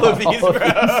missed on all of these, bro.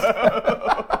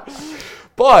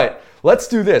 But let's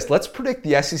do this. Let's predict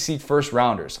the SEC first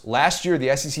rounders. Last year,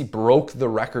 the SEC broke the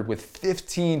record with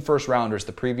 15 first rounders.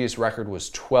 The previous record was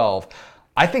 12.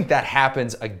 I think that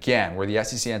happens again, where the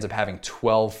SEC ends up having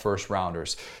 12 first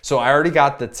rounders. So I already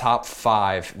got the top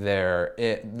 5 there,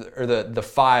 or the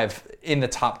 5 in the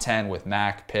top 10 with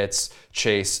Mac, Pitts,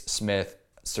 Chase, Smith,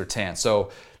 Surtain. So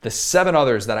the 7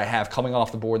 others that I have coming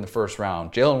off the board in the first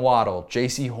round: Jalen Waddle,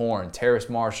 J.C. Horn, Terrace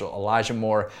Marshall, Elijah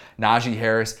Moore, Najee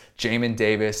Harris, Jamin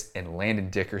Davis, and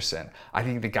Landon Dickerson. I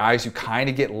think the guys who kind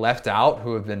of get left out,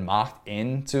 who have been mocked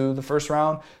into the first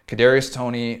round, Kadarius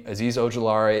Toney, Azeez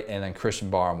Ojulari, and then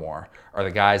Christian Barmore, are the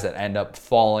guys that end up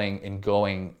falling and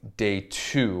going day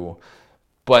 2,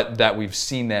 but that we've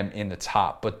seen them in the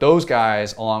top. But those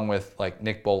guys, along with like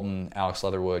Nick Bolton, Alex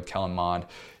Leatherwood, Kellen Mond,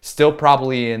 still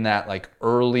probably in that like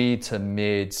early to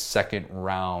mid second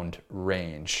round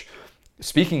range.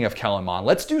 Speaking of Kellen Mond,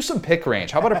 let's do some pick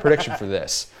range. How about a prediction for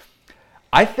this?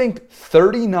 I think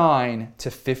 39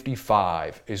 to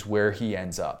 55 is where he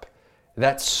ends up.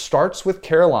 That starts with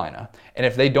Carolina, and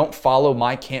if they don't follow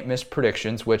my can't miss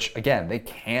predictions, which again, they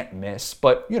can't miss,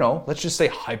 but let's just say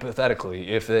hypothetically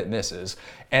if it misses,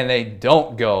 and they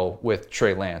don't go with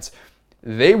Trey Lance,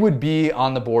 they would be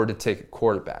on the board to take a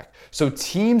quarterback. So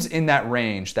teams in that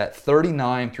range, that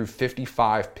 39 through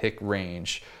 55 pick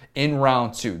range in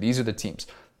round 2, these are the teams: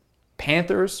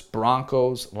 Panthers,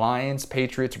 Broncos, Lions,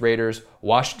 Patriots, Raiders,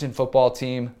 Washington football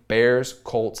team, Bears,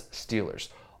 Colts, Steelers.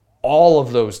 all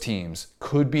of those teams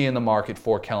could be in the market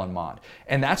for Kellen Mond.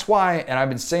 And that's why, and I've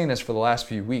been saying this for the last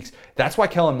few weeks, that's why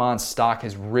Kellen Mond's stock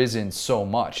has risen so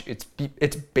much.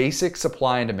 It's basic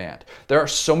supply and demand. There are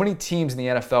so many teams in the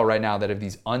NFL right now that have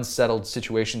these unsettled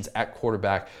situations at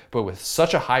quarterback, but with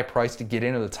such a high price to get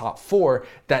into the top 4,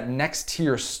 that next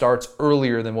tier starts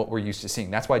earlier than what we're used to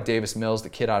seeing. That's why Davis Mills, the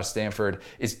kid out of Stanford,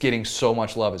 is getting so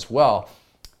much love as well.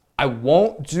 I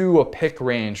won't do a pick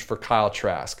range for Kyle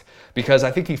Trask because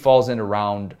I think he falls into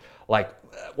round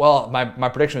my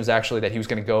prediction was actually that he was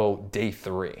going to go day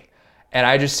 3. And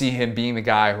I just see him being the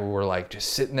guy who we're like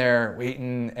just sitting there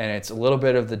waiting, and it's a little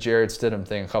bit of the Jared Stidham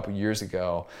thing a couple years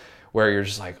ago where you're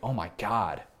just like, oh my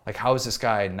God, like how has this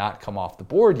guy not come off the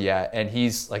board yet? And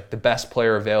he's like the best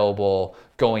player available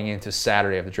going into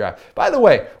Saturday of the draft. By the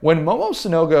way, when Momo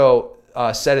Sanogo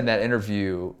said in that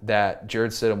interview that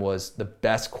Jared Stidham was the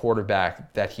best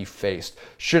quarterback that he faced,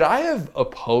 should I have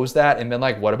opposed that and been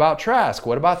like, what about Trask?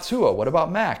 What about Tua? What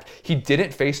about Mac? He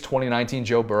didn't face 2019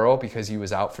 Joe Burrow because he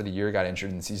was out for the year, got injured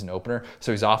in the season opener,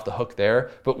 so he's off the hook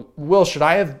there. But Will, should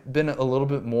I have been a little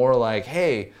bit more like,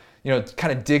 hey,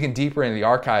 kind of digging deeper into the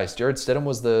archives, Jared Stidham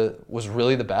was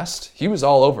really the best? He was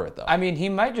all over it, though. I mean, he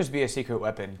might just be a secret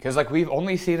weapon because, we've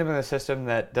only seen him in a system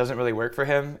that doesn't really work for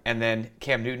him, and then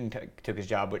Cam Newton took his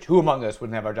job, which who among us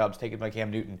wouldn't have our jobs taken by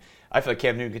Cam Newton? I feel like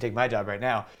Cam Newton could take my job right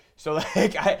now. So,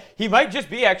 he might just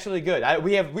be actually good.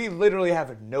 We literally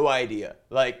have no idea.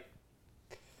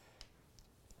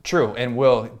 True, and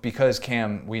Will, because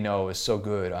Cam, we know, is so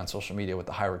good on social media with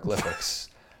the hieroglyphics,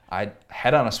 I'd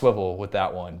head on a swivel with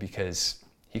that one because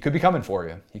he could be coming for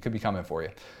you.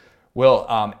 Will,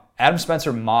 Adam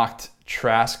Spencer mocked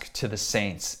Trask to the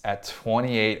Saints at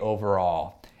 28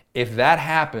 overall. If that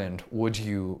happened, would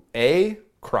you A,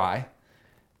 cry,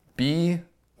 B,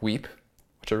 weep,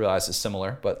 which I realize is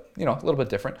similar, but a little bit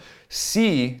different,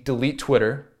 C, delete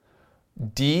Twitter,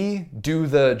 D, do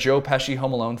the Joe Pesci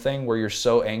Home Alone thing where you're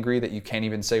so angry that you can't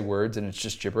even say words and it's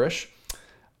just gibberish,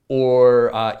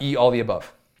 or E, all the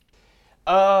above?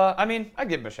 I'd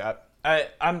give him a shot.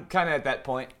 I'm kind of at that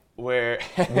point where...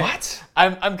 What?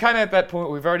 I'm kind of at that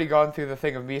point. We've already gone through the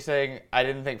thing of me saying I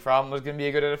didn't think Fromm was going to be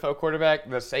a good NFL quarterback.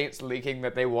 The Saints leaking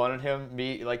that they wanted him,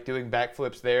 me doing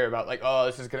backflips there about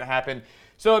this is going to happen.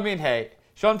 So, hey,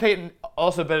 Sean Payton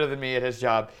also better than me at his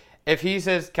job. If he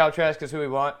says Kyle Trask is who we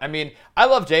want, I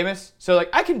love Jameis, so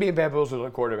I can be bamboozled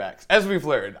with quarterbacks, as we've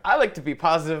learned. I like to be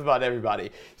positive about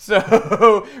everybody.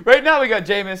 So right now we got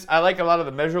Jameis. I like a lot of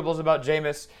the measurables about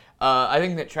Jameis. I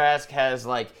think that Trask has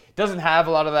doesn't have a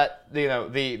lot of that,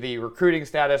 the recruiting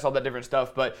status, all that different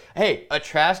stuff. But hey, a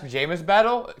Trask Jameis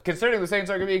battle, considering the Saints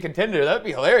are going to be a contender, that would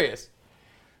be hilarious.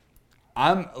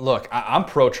 I'm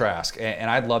pro Trask, and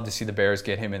I'd love to see the Bears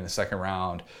get him in the second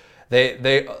round.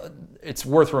 It's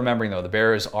worth remembering, though, the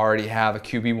Bears already have a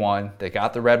QB1. They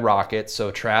got the Red Rocket,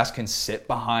 so Trask can sit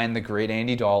behind the great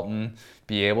Andy Dalton,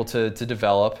 be able to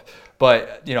develop.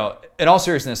 But, in all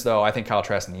seriousness, though, I think Kyle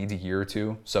Trask needs a year or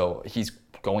two, so he's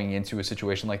going into a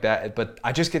situation like that. But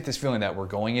I just get this feeling that we're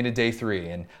going into day 3,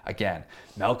 and again,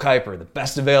 Mel Kiper, the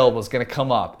best available, is going to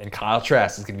come up, and Kyle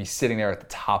Trask is going to be sitting there at the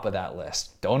top of that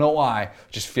list. Don't know why,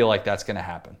 just feel like that's going to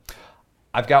happen.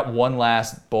 I've got one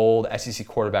last bold SEC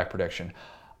quarterback prediction.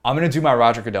 I'm going to do my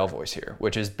Roger Goodell voice here,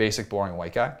 which is basic, boring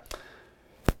white guy.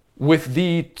 With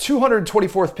the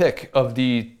 224th pick of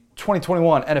the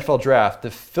 2021 NFL Draft,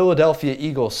 the Philadelphia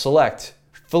Eagles select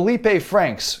Felipe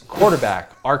Franks,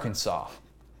 quarterback, Arkansas.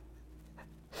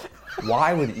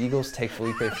 Why would the Eagles take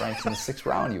Felipe Franks in the 6th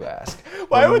round, you ask?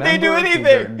 Why would they do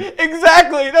anything?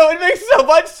 Exactly. No, it makes so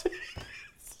much sense.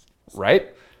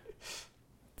 Right?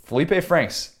 Felipe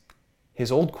Franks,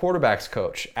 his old quarterback's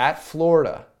coach at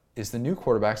Florida, is the new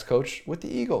quarterback's coach with the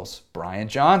Eagles, Brian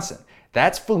Johnson.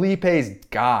 That's Felipe's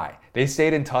guy. They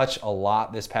stayed in touch a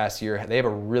lot this past year. They have a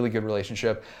really good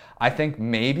relationship. I think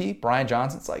maybe Brian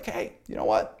Johnson's like, hey, you know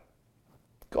what?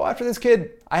 Go after this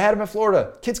kid. I had him in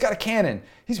Florida. Kid's got a cannon.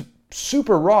 He's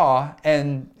super raw,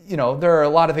 and there are a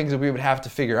lot of things that we would have to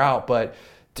figure out, but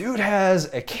dude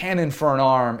has a cannon for an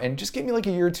arm, and just give me a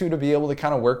year or two to be able to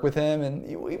kind of work with him, and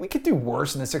we could do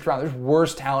worse in the 6th round. There's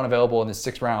worse talent available in the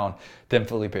 6th round than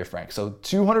Felipe Franks. So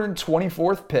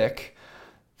 224th pick,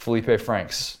 Felipe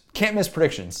Franks. Can't miss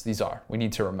predictions, these are. We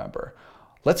need to remember.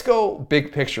 Let's go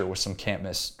big picture with some can't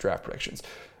miss draft predictions.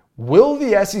 Will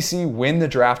the SEC win the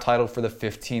draft title for the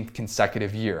 15th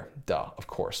consecutive year? Duh, of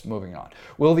course. Moving on.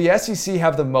 Will the SEC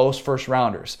have the most first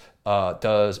rounders?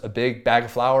 Does a big bag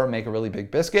of flour make a really big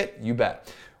biscuit? You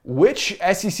bet. Which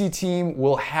SEC team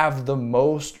will have the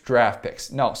most draft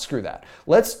picks? No, screw that.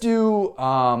 Let's do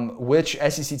which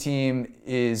SEC team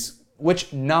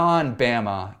which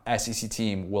non-Bama SEC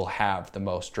team will have the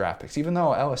most draft picks? Even though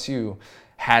LSU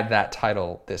had that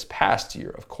title this past year,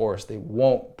 of course, they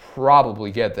won't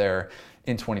probably get there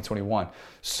in 2021.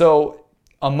 So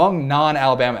among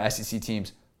non-Alabama SEC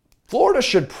teams, Florida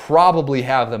should probably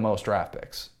have the most draft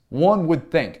picks. One would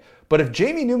think. But if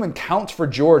Jamie Newman counts for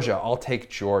Georgia, I'll take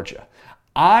Georgia.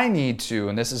 I need to,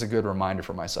 and this is a good reminder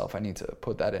for myself, I need to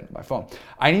put that into my phone.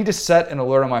 I need to set an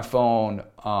alert on my phone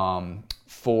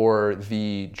for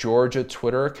the Georgia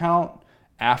Twitter account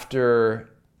after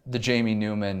the Jamie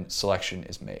Newman selection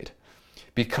is made.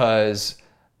 Because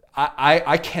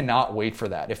I cannot wait for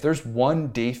that. If there's one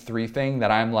day 3 thing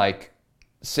that I'm like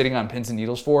sitting on pins and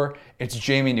needles for, it's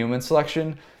Jamie Newman's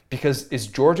selection. Because is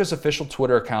Georgia's official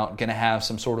Twitter account going to have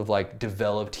some sort of like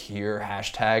developed here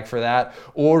hashtag for that?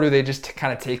 Or do they just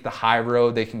kind of take the high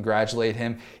road? They congratulate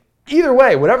him. Either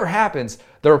way, whatever happens,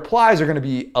 the replies are going to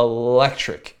be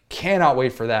electric. Cannot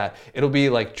wait for that. It'll be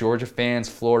like Georgia fans,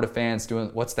 Florida fans doing,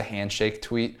 what's the handshake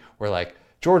tweet? Where like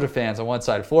Georgia fans on one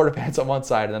side, Florida fans on one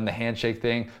side, and then the handshake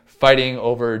thing, fighting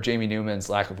over Jamie Newman's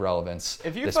lack of relevance.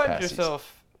 If you find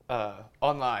yourself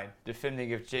online defending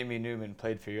if Jamie Newman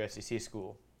played for your SEC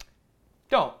school,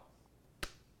 Don't.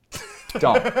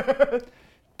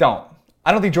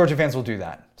 I don't think Georgia fans will do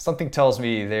that. Something tells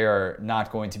me they are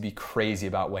not going to be crazy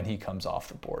about when he comes off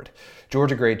the board.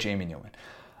 Georgia great, Jamie Newman.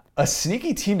 A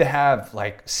sneaky team to have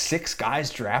like 6 guys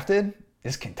drafted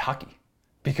is Kentucky.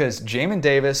 Because Jamin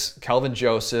Davis, Kelvin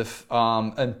Joseph,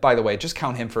 and by the way, just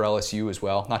count him for LSU as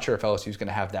well. Not sure if LSU is going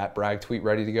to have that brag tweet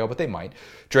ready to go, but they might.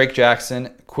 Drake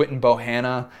Jackson, Quinton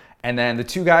Bohanna, and then the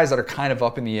 2 guys that are kind of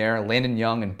up in the air, Landon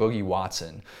Young and Boogie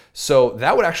Watson. So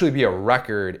that would actually be a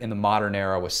record in the modern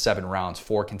era with 7 rounds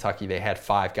for Kentucky. They had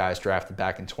 5 guys drafted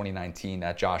back in 2019,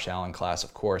 that Josh Allen class,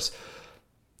 of course.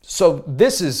 So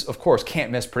this is, of course,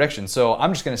 can't miss prediction. So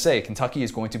I'm just going to say Kentucky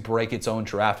is going to break its own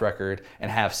draft record and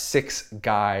have 6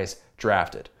 guys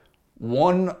drafted.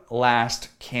 One last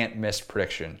can't miss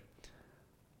prediction.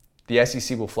 The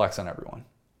SEC will flex on everyone.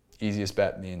 Easiest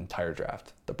bet in the entire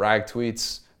draft. The brag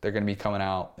tweets, they're going to be coming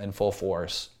out in full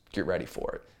force. Get ready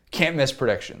for it. Can't miss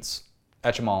predictions.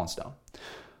 Etch them all in stone.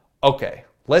 Okay,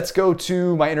 let's go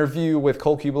to my interview with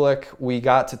Cole Cubelic. We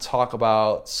got to talk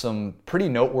about some pretty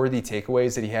noteworthy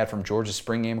takeaways that he had from Georgia's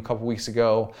spring game a couple weeks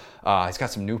ago. He's got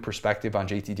some new perspective on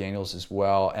JT Daniels as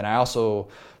well. And I also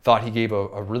thought he gave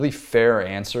a really fair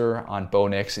answer on Bo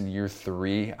Nix in year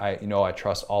 3. I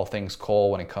trust all things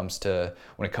Cole when it comes to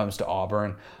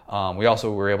Auburn. We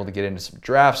also were able to get into some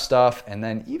draft stuff and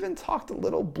then even talked a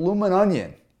little Bloomin'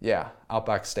 Onion. Yeah,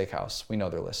 Outback Steakhouse. We know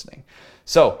they're listening.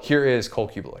 So here is Cole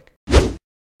Cubelic.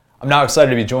 I'm now excited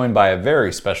to be joined by a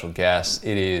very special guest.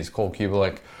 It is Cole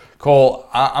Cubelic. Cole,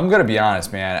 I'm going to be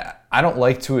honest, man. I don't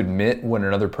like to admit when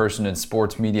another person in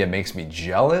sports media makes me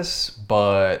jealous,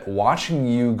 but watching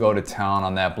you go to town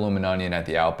on that Bloomin' Onion at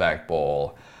the Outback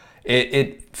Bowl,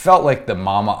 it felt like the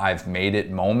mama I've made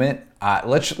it moment.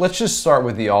 Let's just start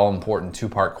with the all-important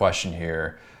 2-part question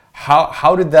here.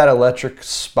 How did that electric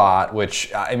spot,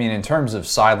 which, I mean, in terms of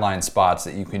sideline spots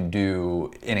that you can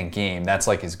do in a game, that's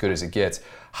like as good as it gets.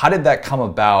 How did that come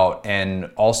about? And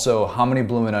also, how many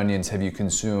Bloomin' Onions have you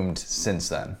consumed since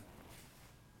then?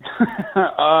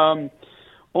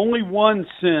 Only one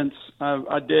since.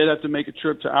 I did have to make a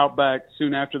trip to Outback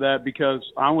soon after that because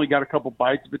I only got a couple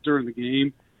bites of it during the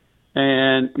game.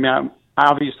 And, I mean, I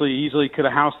obviously easily could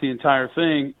have housed the entire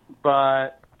thing,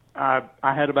 but I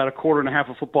had about a quarter and a half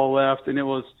of football left, and it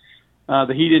was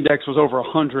the heat index was over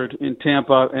 100 in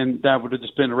Tampa, and that would have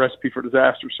just been a recipe for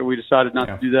disaster, so we decided not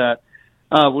to do that.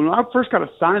 When I first got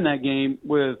assigned that game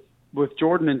with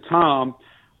Jordan and Tom,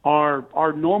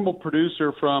 our normal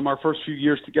producer from our first few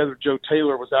years together, Joe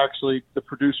Taylor, was actually the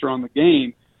producer on the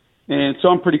game. And so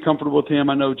I'm pretty comfortable with him.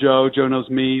 I know Joe. Joe knows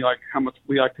me, like how much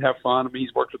we like to have fun. I mean,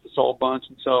 he's worked with us all a bunch.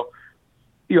 And so,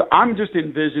 I'm just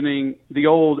envisioning the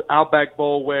old Outback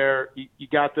Bowl where you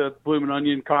got the Bloomin'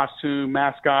 Onion costume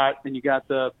mascot, and you got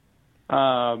the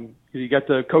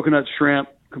coconut shrimp,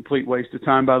 complete waste of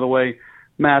time, by the way,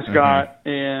 mascot.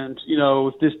 And,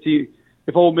 if this team,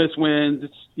 if Ole Miss wins,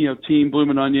 it's, Team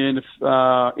Bloomin' Onion. If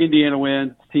Indiana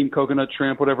wins, it's Team Coconut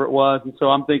Shrimp, whatever it was. And so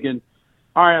I'm thinking,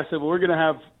 all right, I said, well, we're going to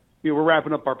have, we're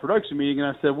wrapping up our production meeting.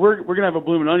 And I said, we're going to have a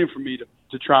Bloomin' Onion for me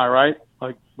to try, right?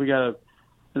 Like, we got to.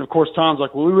 And, of course, Tom's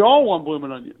like, well, we all want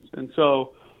Bloomin' Onions. And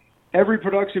so every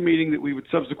production meeting that we would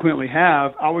subsequently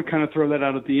have, I would kind of throw that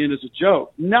out at the end as a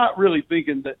joke, not really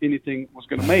thinking that anything was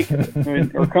going to make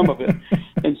it or come of it.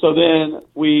 And so then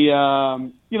we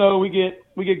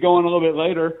get going a little bit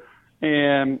later,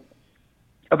 and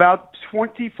about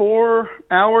 24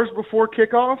 hours before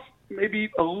kickoff,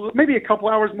 maybe a couple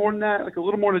hours more than that, like a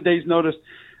little more than a day's notice.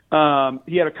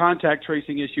 He had a contact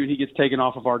tracing issue, and he gets taken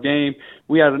off of our game.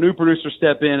 We had a new producer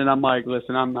step in, and I'm like,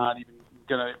 listen, I'm not even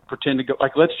going to pretend to go.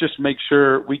 Like, let's just make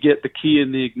sure we get the key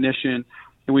in the ignition,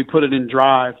 and we put it in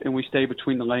drive, and we stay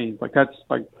between the lanes. Like, that's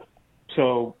like –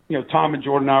 so, Tom and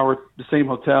Jordan and I were at the same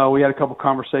hotel. We had a couple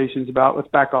conversations about, let's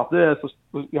back off this.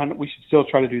 We should still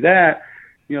try to do that.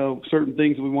 Certain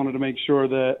things that we wanted to make sure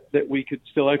that we could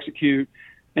still execute.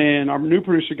 And our new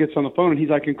producer gets on the phone, and he's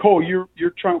like, and Cole,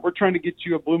 we're trying to get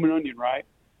you a Bloomin' Onion, right?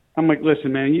 I'm like,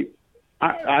 listen, man,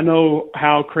 I know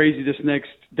how crazy this next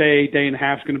day and a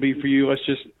half is going to be for you. Let's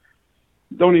just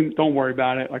don't worry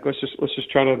about it. Like, let's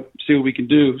just try to see what we can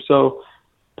do. So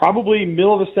probably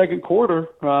middle of the second quarter,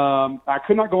 I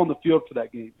could not go on the field for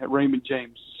that game at Raymond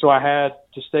James. So I had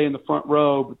to stay in the front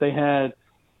row, but they had,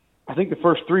 I think, the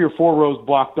first 3 or 4 rows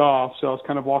blocked off. So I was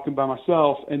kind of walking by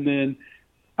myself, and then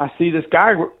I see this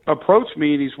guy approach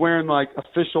me, and he's wearing like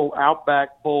official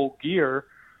Outback Bowl gear,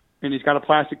 and he's got a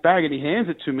plastic bag, and he hands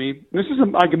it to me. This is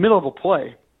like the middle of a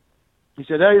play. He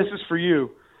said, "Hey, this is for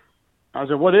you." I was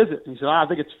like, "What is it?" And he said, "I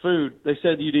think it's food. They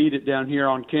said you'd eat it down here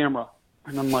on camera."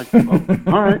 And I'm like, oh,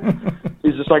 all right.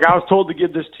 He's just like, "I was told to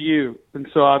give this to you." And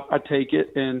so I take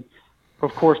it, and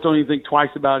of course, don't even think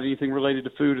twice about anything related to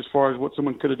food as far as what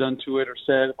someone could have done to it or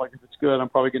said. Like, if it's good, I'm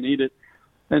probably going to eat it.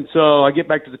 And so I get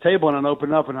back to the table, and I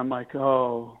open up, and I'm like,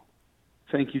 oh,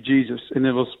 thank you, Jesus. And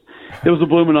it was a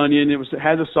Bloomin' Onion. It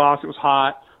had the sauce. It was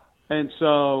hot. And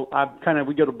so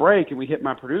we go to break, and we hit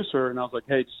my producer, and I was like,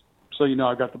 hey, just so you know,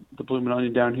 I got the Bloomin'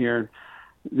 Onion down here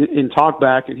in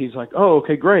talkback. And he's like, oh,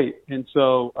 okay, great. And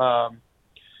so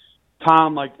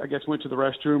Tom, I guess, went to the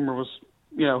restroom or was,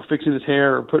 fixing his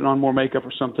hair or putting on more makeup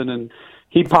or something. And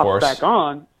he pops back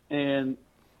on, and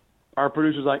our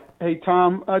producer's like, hey,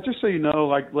 Tom, just so you know,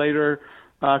 later,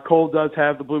 Cole does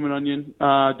have the Bloomin' Onion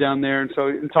down there.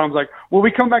 And Tom's like, well, we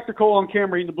come back to Cole on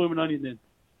camera eating the Bloomin' Onion then.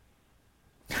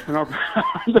 And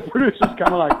the producer's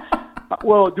kind of like,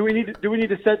 well, do we need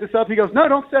to set this up? He goes, no,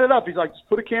 don't set it up. He's like, just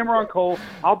put a camera on Cole.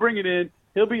 I'll bring it in.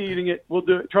 He'll be eating it. We'll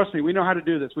do it. Trust me, we know how to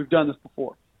do this. We've done this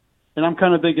before. And I'm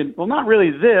kind of thinking, well, not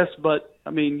really this, but, I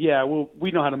mean, yeah,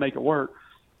 we know how to make it work.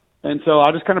 And so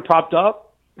I just kind of popped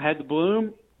up, had the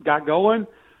bloom, got going.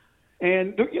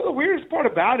 And the weirdest part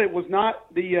about it was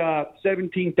not the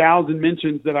 17,000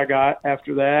 mentions that I got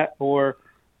after that, or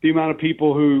the amount of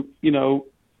people who,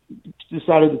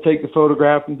 decided to take the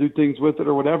photograph and do things with it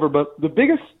or whatever. But the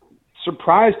biggest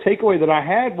surprise takeaway that I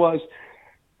had was,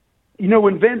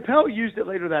 when Van Pelt used it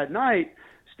later that night,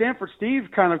 Stanford Steve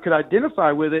kind of could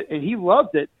identify with it, and he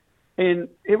loved it. And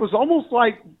it was almost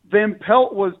like Van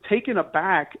Pelt was taken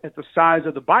aback at the size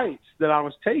of the bites that I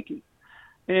was taking.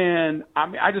 And I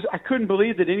mean, I couldn't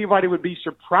believe that anybody would be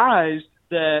surprised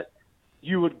that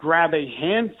you would grab a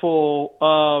handful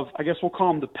of, I guess we'll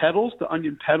call them the petals, the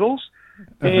onion petals.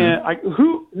 Mm-hmm.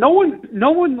 And no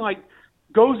one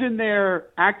goes in there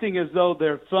acting as though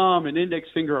their thumb and index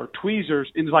finger are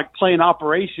tweezers and playing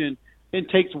Operation and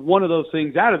takes one of those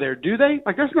things out of there, do they?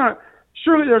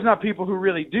 Surely there's not people who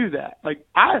really do that. It's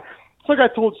like I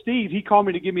told Steve, he called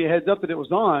me to give me a heads up that it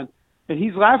was on, and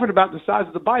he's laughing about the size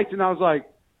of the bites, and I was like,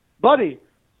 buddy,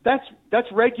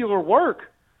 that's regular work.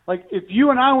 If you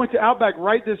and I went to Outback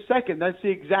right this second, that's the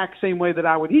exact same way that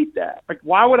I would eat that.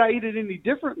 Why would I eat it any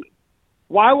differently?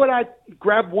 Why would I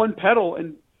grab one petal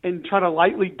and try to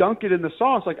lightly dunk it in the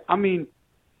sauce?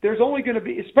 There's only going to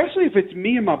be, especially if it's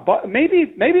me and my butt.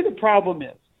 Maybe the problem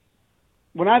is,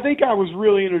 when I think I was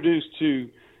really introduced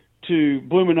to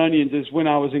Bloomin' Onions is when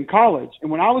I was in college. And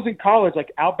when I was in college,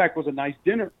 Outback was a nice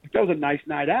dinner. That was a nice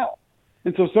night out.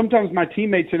 And so sometimes my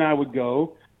teammates and I would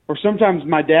go, or sometimes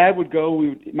my dad would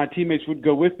go. My teammates would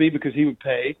go with me because he would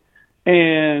pay.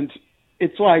 And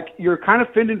it's you're kind of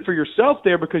fending for yourself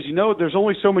there because there's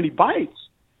only so many bites.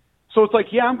 So it's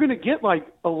yeah, I'm going to get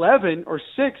 11 or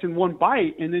 6 in one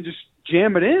bite and then just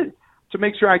jam it in to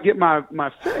make sure I get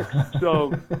my fix.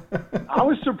 So I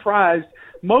was surprised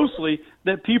mostly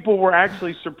that people were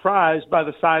actually surprised by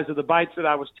the size of the bites that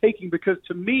I was taking, because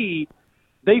to me,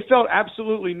 they felt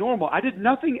absolutely normal. I did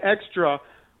nothing extra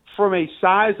from a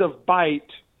size of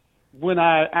bite when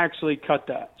I actually cut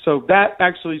that. So that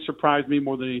actually surprised me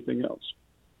more than anything else.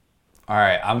 All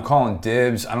right, I'm calling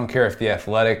dibs. I don't care if The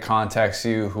Athletic contacts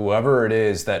you, whoever it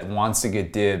is that wants to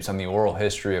get dibs on the oral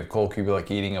history of Cole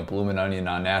Cubelic eating a Bloomin' Onion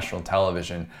on national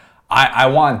television. I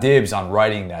want dibs on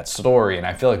writing that story, and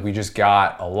I feel like we just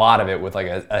got a lot of it with like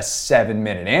a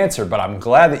 7-minute answer, but I'm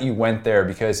glad that you went there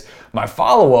because my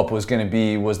follow-up was going to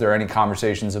be, was there any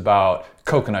conversations about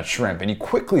coconut shrimp? And you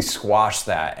quickly squashed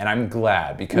that, and I'm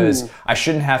glad because I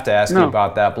shouldn't have to ask you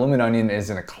about that. Bloomin' Onion is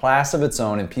in a class of its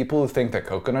own, and people who think that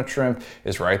coconut shrimp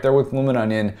is right there with Bloomin'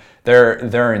 Onion,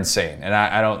 they're insane. And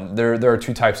I don't, there are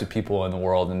two types of people in the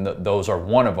world, and those are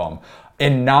one of them.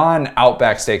 In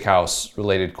non-Outback Steakhouse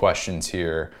related questions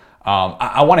here,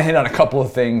 I want to hit on a couple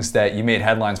of things that you made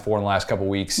headlines for in the last couple of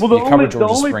weeks. Well, the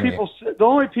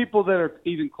only people that are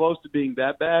even close to being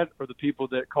that bad are the people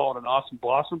that call it an awesome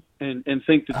blossom and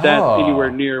think that that's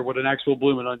anywhere near what an actual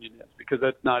Bloomin' Onion is, because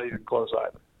that's not even close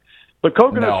either. But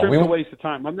coconut shrimp is a waste of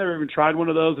time. I've never even tried one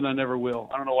of those, and I never will.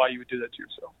 I don't know why you would do that to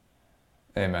yourself.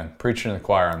 Amen. Preaching to the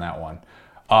choir on that one.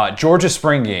 Georgia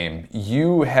spring game,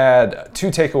 you had two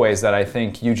takeaways that I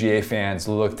think UGA fans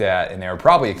looked at and they were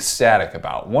probably ecstatic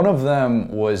about. One of them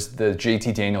was the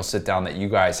JT Daniels sit down that you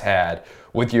guys had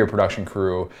with your production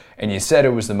crew, and you said it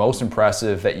was the most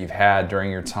impressive that you've had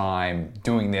during your time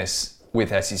doing this with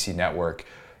SEC Network.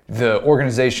 The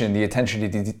organization, the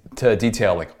attention to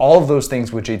detail, like all of those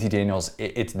things with JT Daniels,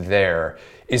 it's there.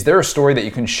 Is there a story that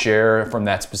you can share from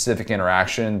that specific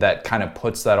interaction that kind of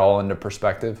puts that all into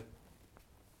perspective?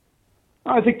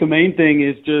 I think the main thing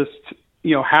is just,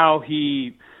 how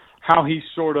he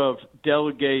sort of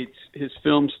delegates his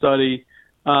film study,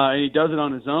 and he does it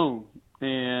on his own.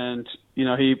 And,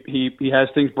 he has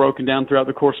things broken down throughout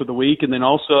the course of the week. And then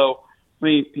also,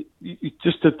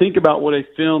 just to think about what a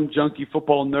film junkie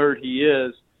football nerd he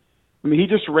is, he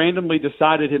just randomly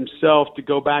decided himself to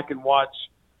go back and watch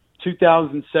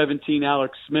 2017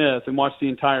 Alex Smith and watch the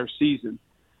entire season.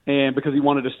 And because he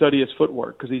wanted to study his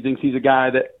footwork, because he thinks he's a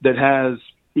guy that has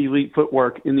elite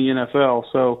footwork in the NFL.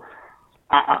 So,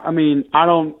 I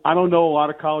don't know a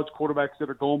lot of college quarterbacks that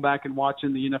are going back and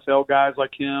watching the NFL guys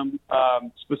like him,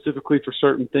 specifically for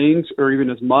certain things, or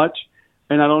even as much.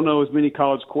 And I don't know as many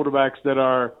college quarterbacks that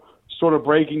are sort of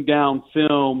breaking down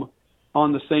film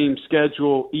on the same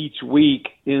schedule each week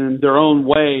in their own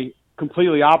way,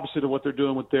 completely opposite of what they're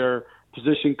doing with their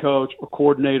position coach or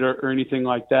coordinator or anything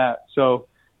like that. So,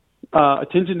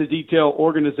 attention to detail,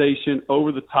 organization,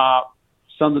 over the top,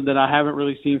 something that I haven't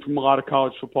really seen from a lot of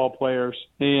college football players.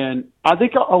 And I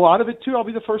think a lot of it, too, I'll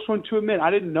be the first one to admit,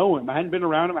 I didn't know him. I hadn't been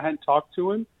around him. I hadn't talked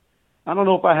to him. I don't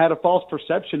know if I had a false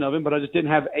perception of him, but I just didn't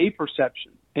have a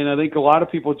perception. And I think a lot of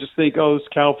people just think, this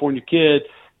California kid,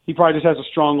 he probably just has a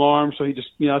strong arm, so he just,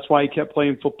 that's why he kept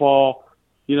playing football,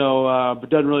 but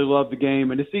doesn't really love the game.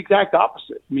 And it's the exact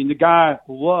opposite. The guy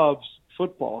loves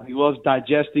football. He loves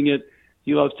digesting it.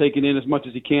 He loves taking in as much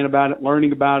as he can about it,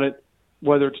 learning about it,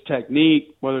 whether it's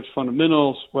technique, whether it's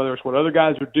fundamentals, whether it's what other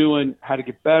guys are doing, how to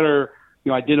get better,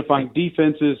 identifying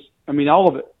defenses. All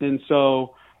of it. And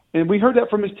so, and we heard that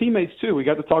from his teammates too. We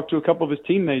got to talk to a couple of his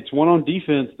teammates, one on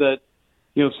defense that,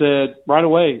 said right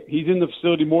away, he's in the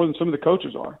facility more than some of the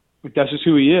coaches are. That's just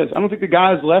who he is. I don't think the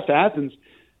guy's left Athens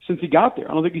since he got there.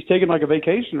 I don't think he's taken like a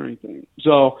vacation or anything.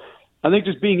 So I think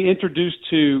just being introduced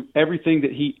to everything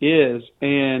that he is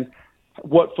and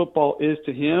what football is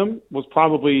to him was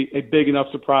probably a big enough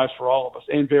surprise for all of us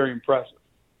and very impressive.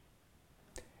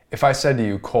 If I said to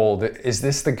you, Cole, is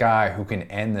this the guy who can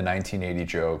end the 1980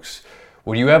 jokes?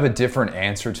 Would you have a different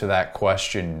answer to that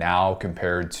question now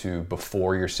compared to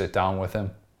before your sit down with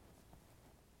him?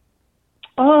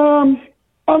 I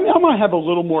might have a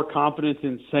little more confidence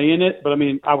in saying it, but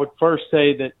I would first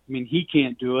say that, he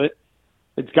can't do it.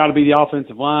 It's got to be the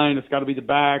offensive line. It's got to be the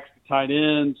backs, the tight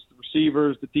ends,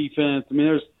 receivers, the defense.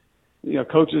 There's,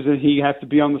 coaches and he have to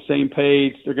be on the same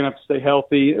page. They're going to have to stay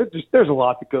healthy. There's a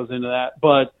lot that goes into that.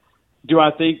 But do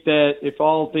I think that if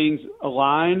all things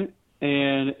align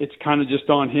and it's kind of just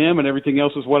on him and everything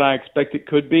else is what I expect it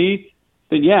could be,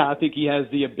 then yeah, I think he has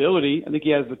the ability. I think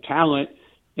he has the talent.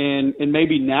 And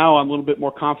maybe now I'm a little bit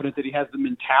more confident that he has the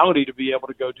mentality to be able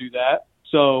to go do that.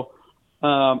 So,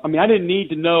 I didn't need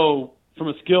to know from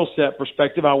a skill set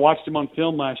perspective. I watched him on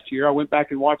film last year. I went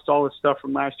back and watched all this stuff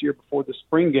from last year before the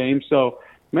spring game. So,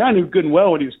 I knew good and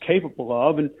well what he was capable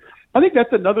of. And I think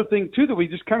that's another thing, too, that we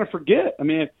just kind of forget.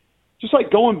 Just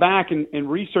like going back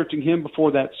and researching him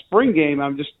before that spring game,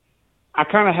 I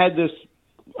kind of had this,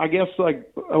 I guess, like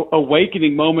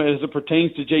awakening moment as it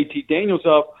pertains to JT Daniels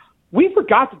of, we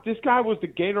forgot that this guy was the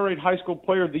Gatorade High School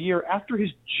Player of the Year after his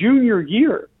junior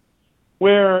year,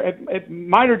 where at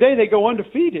Minor Day they go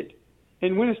undefeated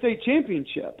and win a state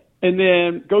championship, and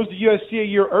then goes to USC a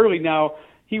year early. Now,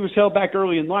 he was held back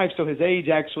early in life, so his age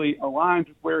actually aligns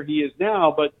with where he is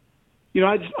now. But,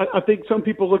 I think some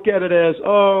people look at it as,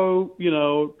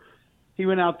 he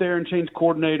went out there and changed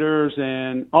coordinators,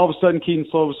 and all of a sudden Keaton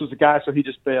Slovis was the guy, so he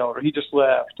just bailed or he just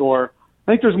left. Or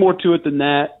I think there's more to it than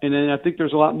that, and then I think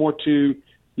there's a lot more to,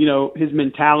 you know, his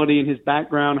mentality and his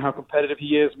background, how competitive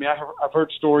he is. I mean, I've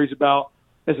heard stories about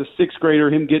as a sixth grader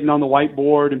him getting on the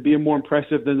whiteboard and being more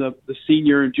impressive than the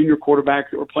senior and junior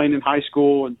quarterbacks that were playing in high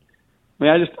school. And I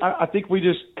mean, I think we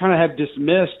just kind of have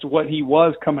dismissed what he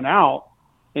was coming out,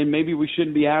 and maybe we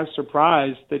shouldn't be as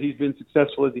surprised that he's been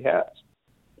successful as he has.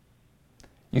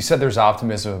 You said there's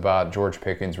optimism about George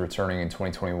Pickens returning in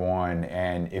 2021,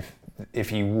 and if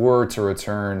he were to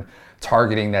return,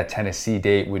 targeting that Tennessee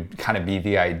date would kind of be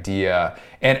the idea.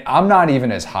 And I'm not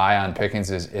even as high on Pickens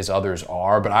as others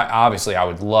are, but I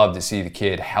would love to see the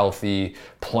kid healthy,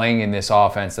 playing in this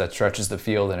offense that stretches the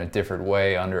field in a different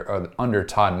way under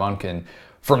Todd Monken.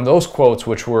 From those quotes,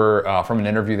 which were from an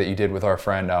interview that you did with our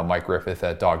friend Mike Griffith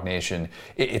at Dog Nation,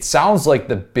 it sounds like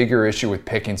the bigger issue with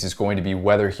Pickens is going to be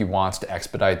whether he wants to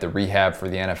expedite the rehab for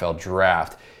the NFL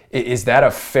draft. Is that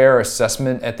a fair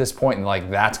assessment at this point? And like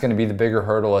that's going to be the bigger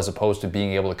hurdle as opposed to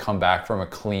being able to come back from a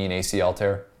clean ACL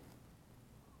tear?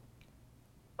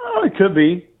 Oh, it could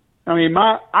be. I mean,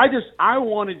 I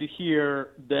wanted to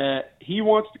hear that he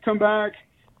wants to come back,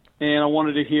 and I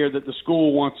wanted to hear that the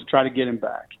school wants to try to get him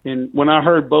back. And when I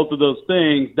heard both of those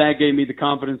things, that gave me the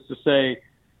confidence to say,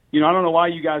 you know, I don't know why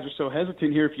you guys are so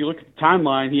hesitant here. If you look at the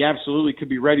timeline, he absolutely could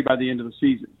be ready by the end of the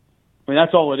season. I mean,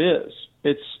 that's all it is.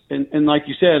 And like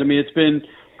you said, I mean,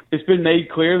 it's been made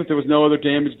clear that there was no other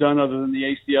damage done other than the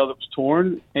ACL that was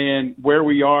torn. And where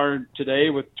we are today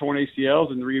with torn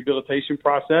ACLs and the rehabilitation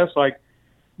process, like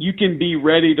you can be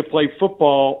ready to play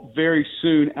football very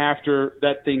soon after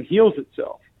that thing heals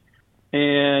itself.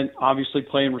 And obviously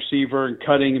playing receiver and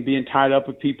cutting and being tied up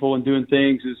with people and doing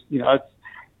things is, you know,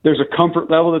 there's a comfort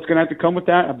level that's going to have to come with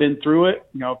that. I've been through it.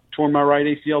 You know, I've torn my right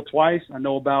ACL twice. I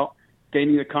know about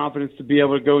gaining the confidence to be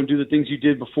able to go and do the things you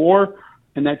did before,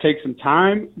 and that takes some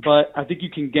time. But I think you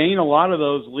can gain a lot of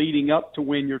those leading up to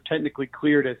when you're technically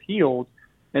cleared as healed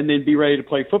and then be ready to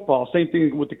play football. Same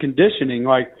thing with the conditioning.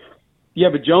 Like you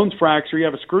have a Jones fracture, you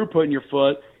have a screw put in your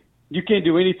foot, you can't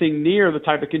do anything near the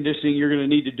type of conditioning you're going to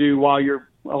need to do while you're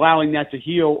allowing that to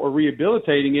heal or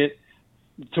rehabilitating it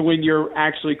to when you're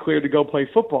actually cleared to go play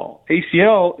football.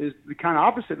 ACL is the kind of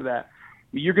opposite of that.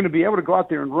 You're going to be able to go out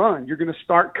there and run. You're going to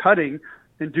start cutting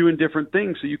and doing different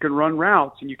things so you can run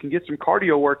routes and you can get some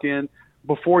cardio work in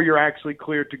before you're actually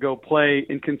cleared to go play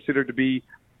and considered to be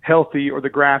healthy or the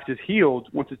graft is healed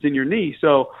once it's in your knee.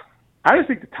 So I just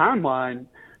think the timeline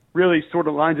really sort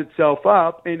of lines itself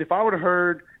up. And if I would have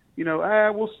heard, you know,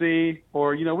 we'll see,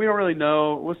 or, you know, we don't really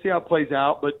know, we'll see how it plays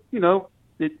out. But, you know,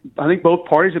 I think both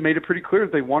parties have made it pretty clear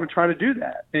that they want to try to do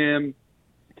that. And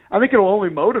I think it'll only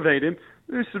motivate him.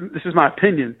 This is my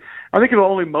opinion. I think it'll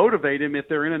only motivate him if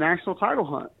they're in a national title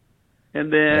hunt.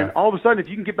 And then all of a sudden, if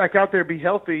you can get back out there, be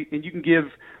healthy, and you can give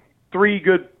 3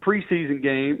 good preseason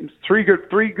games, 3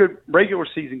 good regular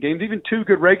season games, even 2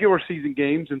 good regular season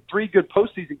games, and 3 good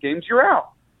postseason games, you're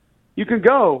out. You can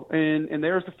go, and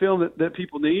there's the film that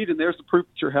people need, and there's the proof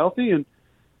that you're healthy, and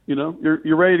you know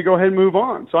you're ready to go ahead and move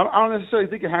on. So I don't necessarily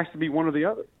think it has to be one or the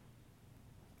other.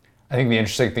 I think the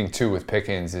interesting thing, too, with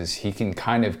Pickens is he can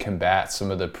kind of combat some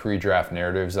of the pre-draft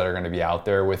narratives that are going to be out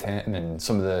there with him and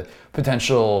some of the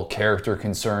potential character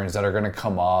concerns that are going to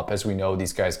come up. As we know,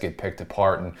 these guys get picked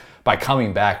apart. And by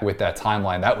coming back with that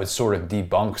timeline, that would sort of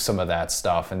debunk some of that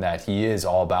stuff, and that he is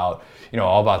all about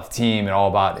the team and all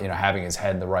about, having his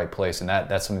head in the right place. And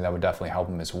that's something that would definitely help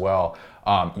him as well.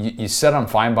 You said on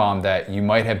Feinbaum that you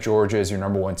might have Georgia as your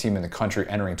number 1 team in the country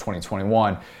entering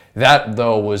 2021. That,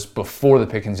 though, was before the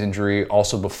Pickens injury,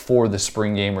 also before the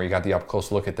spring game where you got the up-close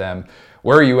look at them.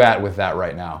 Where are you at with that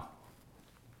right now?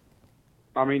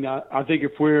 I mean, I think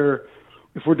if we're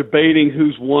debating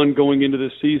who's won going into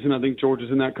this season, I think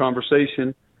Georgia's in that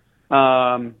conversation.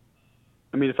 I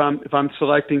mean, if I'm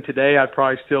selecting today, I'd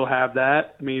probably still have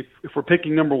that. I mean, if we're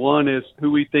picking number 1 as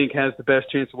who we think has the best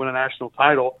chance to win a national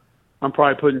title, I'm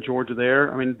probably putting Georgia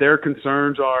there. I mean, their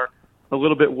concerns are a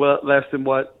little bit less than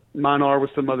what mine are with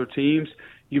some other teams.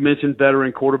 You mentioned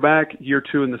veteran quarterback, year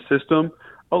 2 in the system.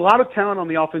 A lot of talent on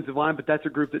the offensive line, but that's a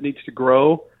group that needs to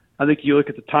grow. I think you look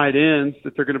at the tight ends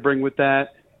that they're going to bring with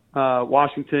that,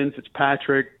 Washington,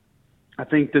 Fitzpatrick. I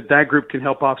think that group can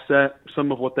help offset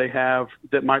some of what they have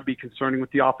that might be concerning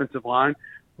with the offensive line.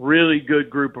 Really good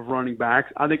group of running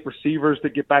backs. I think receivers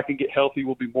that get back and get healthy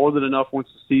will be more than enough once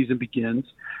the season begins.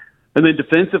 And then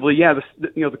defensively,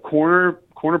 the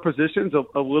corner position's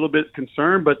a little bit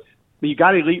concerned, but you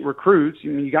got elite recruits.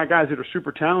 You got guys that are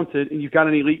super talented, and you've got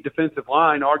an elite defensive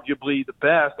line, arguably the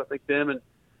best. I think them and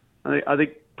I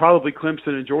think probably Clemson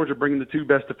and Georgia bringing the two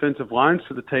best defensive lines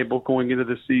to the table going into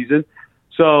this season.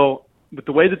 So with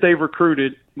the way that they've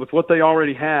recruited, with what they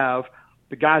already have,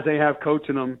 the guys they have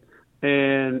coaching them,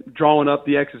 and drawing up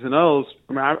the X's and O's,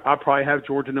 I mean, I probably have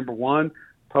Georgia number 1,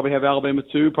 probably have Alabama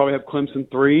 2, probably have Clemson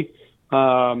 3.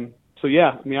 So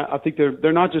yeah, I mean, I think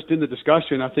they're not just in the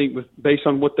discussion. I think based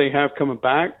on what they have coming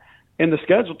back and the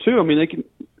schedule too. I mean,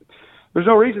 there's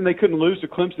no reason they couldn't lose to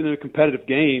Clemson in a competitive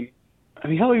game. I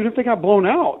mean, hell, even if they got blown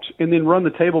out and then run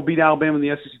the table, beat Alabama in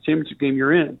the SEC championship game,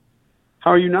 you're in.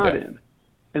 How are you not in?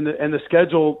 And the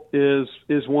schedule is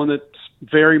one that's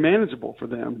very manageable for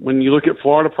them. When you look at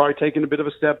Florida, probably taking a bit of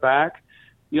a step back.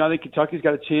 I think Kentucky's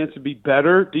got a chance to be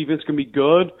better. Defense can be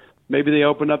good. Maybe they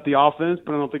open up the offense,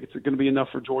 but I don't think it's going to be enough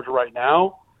for Georgia right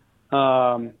now.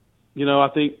 I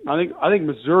think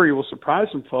Missouri will surprise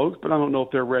some folks, but I don't know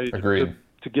if they're ready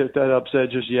to get that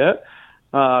upset just yet.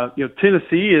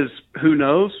 Tennessee is, who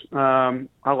knows?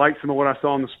 I like some of what I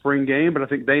saw in the spring game, but I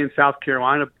think they and South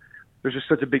Carolina, there's just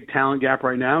such a big talent gap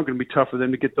right now. It's going to be tough for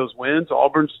them to get those wins.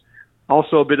 Auburn's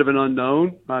also a bit of an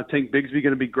unknown. Tank Bigsby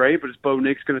going to be great, but is Bo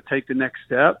Nix going to take the next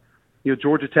step?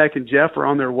 Georgia Tech and Jeff are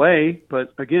on their way,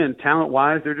 but again,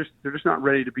 talent-wise, they're just not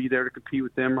ready to be there to compete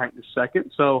with them right this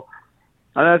second. So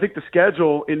I think the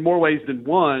schedule, in more ways than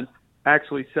one,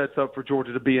 actually sets up for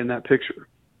Georgia to be in that picture.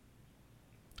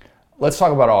 Let's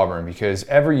talk about Auburn, because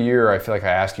every year I feel like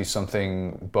I ask you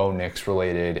something Bo Nix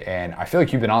related, and I feel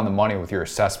like you've been on the money with your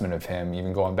assessment of him,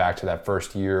 even going back to that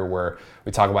first year where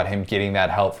we talk about him getting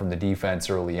that help from the defense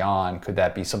early on. Could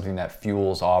that be something that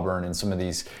fuels Auburn in some of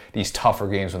these tougher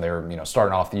games when they were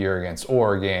starting off the year against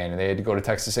Oregon and they had to go to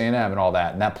Texas A&M and all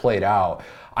that, and that played out?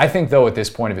 I think, though, at this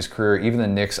point of his career, even the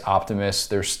Nix optimists,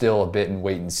 they're still a bit in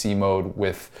wait-and-see mode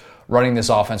with running this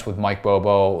offense with Mike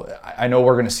Bobo. I know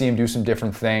we're going to see him do some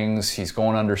different things. He's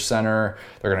going under center.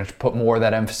 They're going to put more of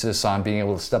that emphasis on being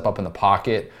able to step up in the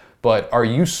pocket. But are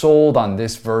you sold on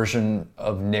this version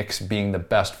of Nix being the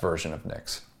best version of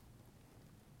Nix?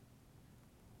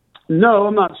 No,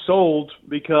 I'm not sold,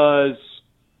 because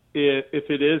if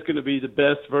it is going to be the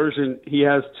best version, he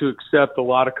has to accept a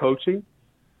lot of coaching.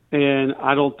 And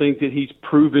I don't think that he's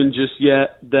proven just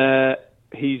yet that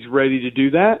he's ready to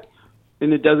do that.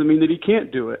 And it doesn't mean that he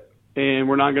can't do it. And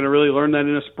we're not going to really learn that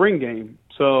in a spring game.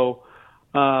 So,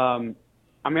 I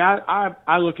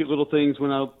look at little things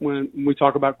when we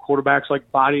talk about quarterbacks,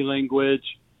 like body language,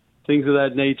 things of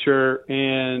that nature.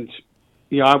 And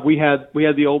we had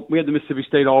the Mississippi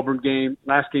State Auburn game,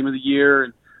 last game of the year,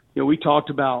 and we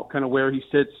talked about kind of where he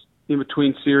sits in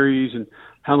between series and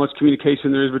how much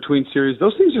communication there is between series.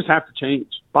 Those things just have to change.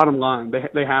 Bottom line,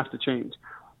 they have to change.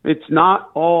 It's not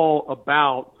all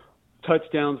about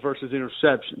touchdowns versus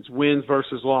interceptions, wins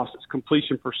versus losses,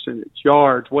 completion percentage,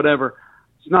 yards, whatever.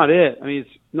 It's not it. I mean, it's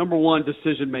number one,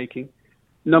 decision making.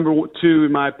 Number two,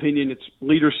 in my opinion, it's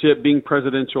leadership, being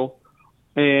presidential.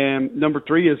 And number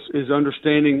three is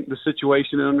understanding the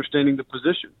situation and understanding the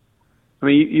position. I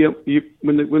mean,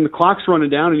 when the clock's running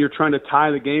down and you're trying to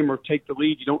tie the game or take the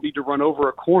lead, you don't need to run over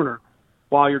a corner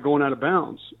while you're going out of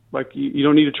bounds. Like, you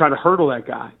don't need to try to hurdle that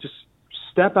guy. Just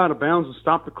step out of bounds and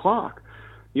stop the clock.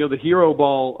 The hero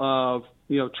ball of,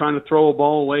 trying to throw a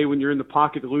ball away when you're in the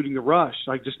pocket, eluding the rush.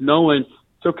 Like, just knowing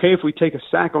it's okay if we take a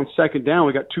sack on second down.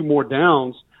 We got 2 more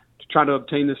downs to try to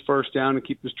obtain this first down and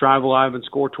keep this drive alive and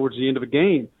score towards the end of a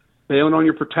game. Bailing on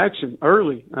your protection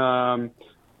early.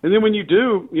 And then when you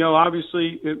do,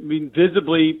 obviously,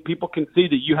 visibly, people can see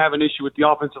that you have an issue with the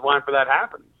offensive line for that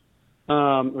happening.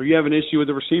 Or you have an issue with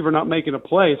the receiver not making a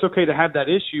play. It's okay to have that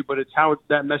issue, but it's how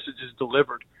that message is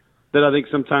delivered that I think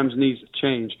sometimes needs to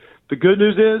change. The good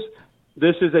news is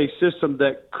this is a system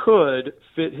that could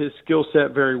fit his skill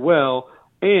set very well,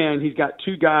 and he's got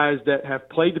 2 guys that have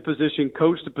played the position,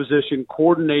 coached the position,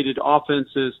 coordinated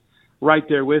offenses right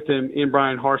there with him in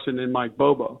Brian Harsin and Mike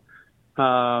Bobo.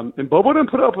 And Bobo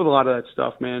didn't put up with a lot of that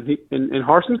stuff, man. And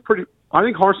Harson's pretty – I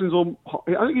think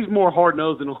he's more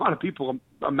hard-nosed than a lot of people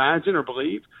imagine or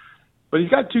believe. But he's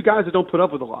got 2 guys that don't put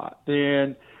up with a lot.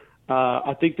 And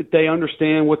I think that they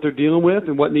understand what they're dealing with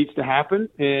and what needs to happen.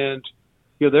 And,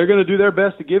 they're going to do their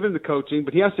best to give him the coaching,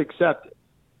 but he has to accept it.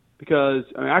 Because,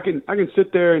 I can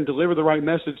sit there and deliver the right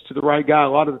message to the right guy a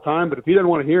lot of the time, but if he doesn't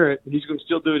want to hear it and he's going to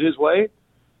still do it his way,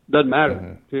 doesn't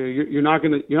matter. Mm-hmm. You're not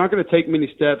going to take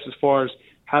many steps as far as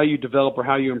how you develop or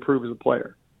how you improve as a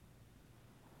player.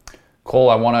 Cole,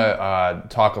 I want to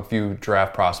talk a few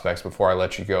draft prospects before I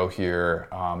let you go here.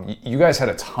 You guys had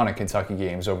a ton of Kentucky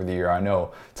games over the year. I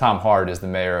know Tom Hart is the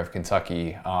mayor of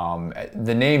Kentucky.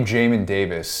 The name Jamin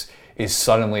Davis is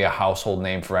suddenly a household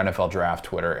name for NFL draft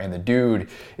Twitter. And the dude,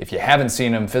 if you haven't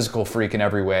seen him, physical freak in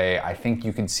every way. I think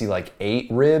you can see like 8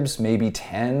 ribs, maybe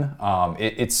 10.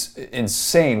 It's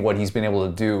insane what he's been able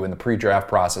to do in the pre-draft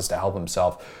process to help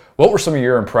himself. What were some of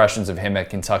your impressions of him at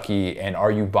Kentucky, and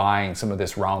are you buying some of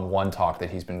this round 1 talk that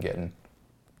he's been getting?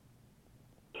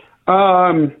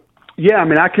 Yeah, I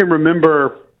mean, I can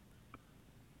remember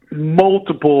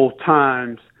multiple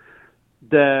times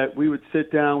that we would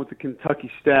sit down with the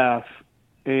Kentucky staff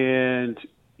and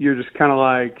you're just kind of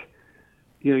like,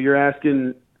 you're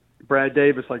asking Brad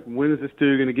Davis, like, when is this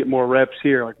dude going to get more reps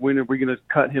here? Like, when are we going to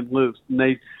cut him loose? And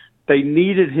they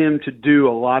needed him to do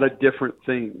a lot of different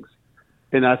things.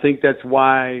 And I think that's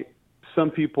why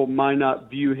some people might not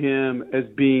view him as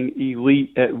being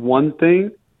elite at one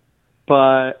thing,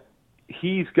 but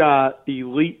he's got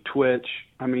elite twitch.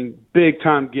 I mean, big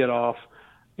time get off,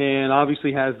 and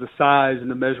obviously has the size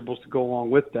and the measurables to go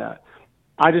along with that.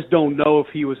 I just don't know if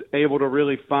he was able to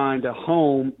really find a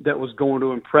home that was going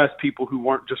to impress people who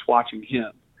weren't just watching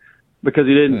him, because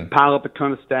he didn't pile up a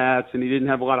ton of stats and he didn't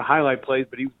have a lot of highlight plays,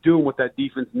 but he was doing what that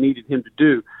defense needed him to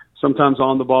do. Sometimes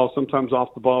on the ball, sometimes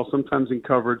off the ball, sometimes in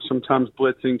coverage, sometimes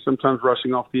blitzing, sometimes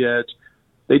rushing off the edge.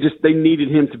 They needed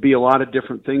him to be a lot of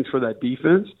different things for that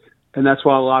defense, and that's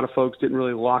why a lot of folks didn't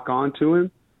really lock on to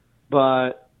him.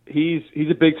 But he's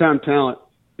a big-time talent,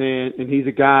 and he's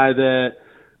a guy that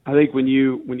I think when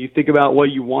you think about what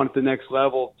you want at the next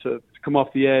level to come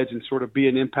off the edge and sort of be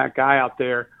an impact guy out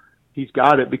there, he's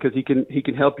got it, because he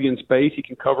can help you in space, he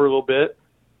can cover a little bit,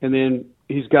 and then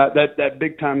he's got that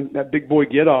big boy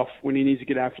get off when he needs to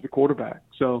get after the quarterback.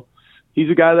 So he's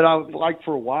a guy that I've liked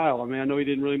for a while. I mean, I know he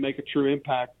didn't really make a true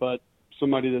impact, but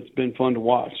somebody that's been fun to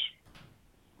watch.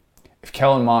 If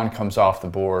Kellen Mond comes off the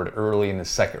board early in the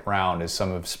second round, as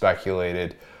some have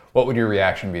speculated, what would your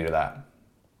reaction be to that?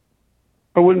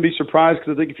 I wouldn't be surprised,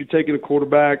 because I think if you're taking a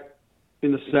quarterback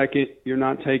in the second, you're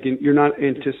not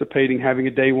anticipating having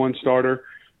a day one starter.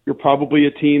 You're probably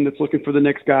a team that's looking for the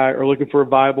next guy or looking for a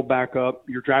viable backup.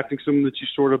 You're drafting someone that you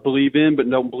sort of believe in, but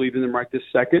don't believe in them right this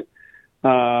second.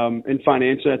 And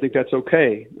financially, I think that's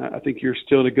okay. I think you're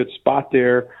still in a good spot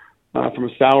there from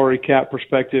a salary cap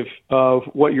perspective of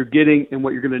what you're getting and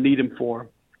what you're going to need him for.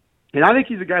 And I think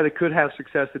he's a guy that could have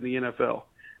success in the NFL.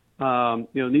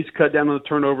 Needs to cut down on the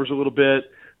turnovers a little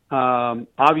bit.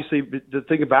 Obviously, the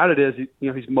thing about it is,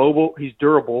 he's mobile, he's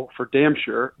durable for damn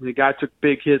sure. The guy took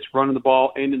big hits running the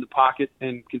ball and in the pocket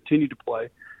and continued to play.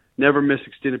 Never missed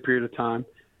extended period of time.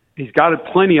 He's got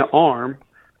plenty of arm.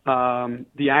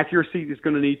 The accuracy is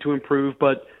going to need to improve,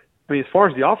 but I mean, as far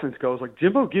as the offense goes, like,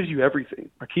 Jimbo gives you everything.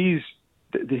 Like, he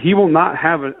will not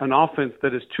have an offense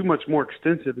that is too much more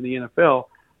extensive in the NFL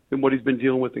than what he's been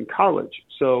dealing with in college.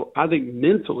 So I think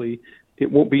mentally it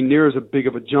won't be near as a big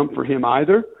of a jump for him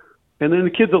either. And then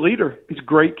the kid's a leader. He's a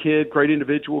great kid, great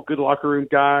individual, good locker room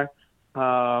guy,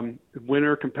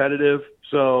 winner, competitive.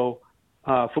 So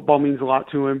football means a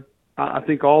lot to him. I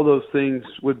think all those things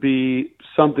would be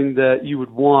something that you would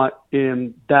want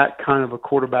in that kind of a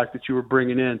quarterback that you were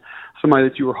bringing in, somebody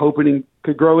that you were hoping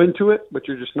could grow into it, but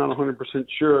you're just not 100%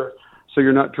 sure, so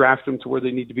you're not drafting them to where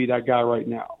they need to be that guy right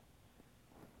now.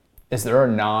 Is there a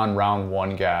non-round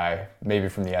 1 guy, maybe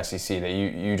from the SEC, that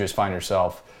you just find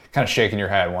yourself kind of shaking your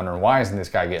head, wondering, why isn't this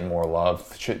guy getting more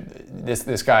love?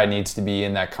 This guy needs to be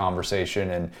in that conversation,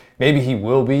 and maybe he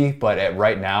will be, but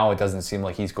right now it doesn't seem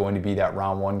like he's going to be that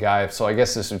round 1 guy. So I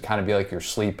guess this would kind of be like your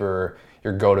sleeper,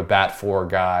 your go-to-bat 4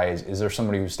 guy. Is there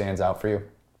somebody who stands out for you?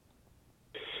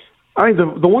 I mean,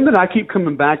 the one that I keep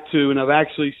coming back to, and I've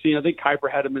actually seen, I think Kiper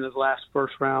had him in his last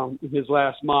first round, in his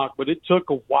last mock, but it took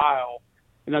a while,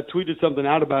 and I tweeted something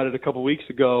out about it a couple weeks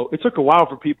ago. It took a while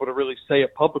for people to really say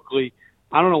it publicly.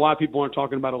 I don't know why people aren't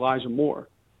talking about Elijah Moore.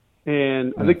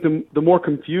 And I think the more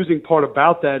confusing part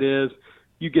about that is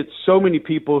you get so many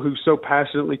people who so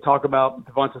passionately talk about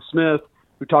Devonta Smith,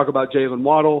 who talk about Jalen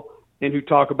Waddle, and who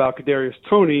talk about Kadarius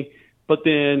Toney, but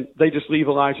then they just leave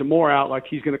Elijah Moore out like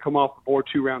he's going to come off the board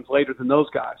 2 rounds later than those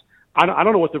guys. I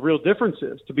don't know what the real difference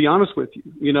is, to be honest with you.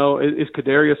 Is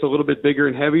Kadarius a little bit bigger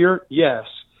and heavier? Yes.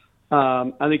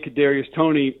 I think Kadarius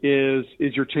Toney is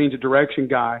your change of direction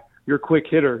guy, your quick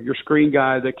hitter, your screen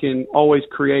guy that can always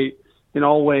create and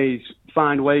always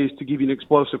find ways to give you an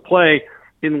explosive play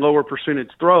in lower percentage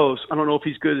throws. I don't know if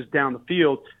he's good as down the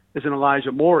field as an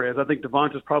Elijah Moore is. I think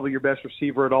Devonta's probably your best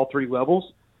receiver at all 3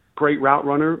 levels. Great route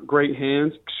runner, great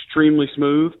hands, extremely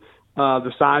smooth.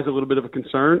 The size a little bit of a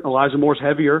concern. Elijah Moore's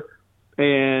heavier,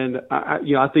 and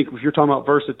I think if you're talking about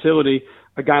versatility,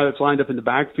 a guy that's lined up in the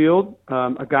backfield,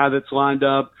 a guy that's lined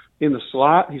up in the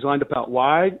slot, he's lined up out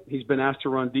wide. He's been asked to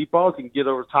run deep balls. He can get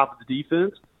over top of the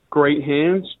defense. great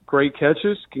hands, great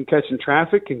catches, can catch in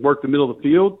traffic, can work the middle of the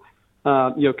field,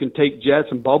 can take jets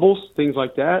and bubbles, things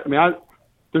like that. I mean,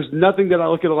 there's nothing that I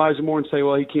look at Elijah Moore and say,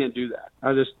 well, he can't do that.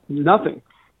 Nothing.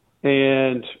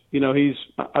 And,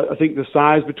 I think the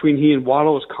size between he and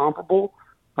Waddle is comparable.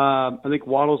 I think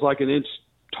Waddle's like an inch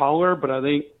taller, but I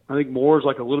think Moore's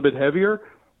like a little bit heavier.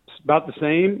 It's about the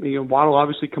same. Waddle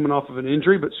obviously coming off of an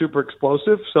injury, but super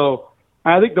explosive. So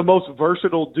I think the most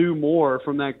versatile do more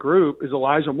from that group is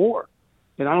Elijah Moore.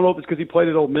 And I don't know if it's because he played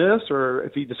at Ole Miss or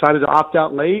if he decided to opt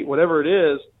out late, whatever it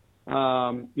is.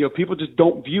 People just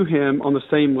don't view him on the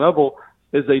same level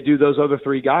as they do those other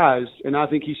three guys. And I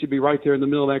think he should be right there in the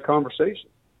middle of that conversation.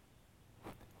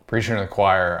 Preaching to the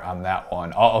choir on that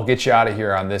one. I'll get you out of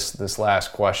here on this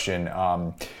last question.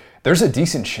 There's a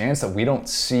decent chance that we don't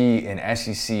see an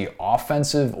SEC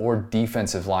offensive or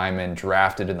defensive lineman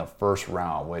drafted in the first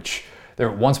round, which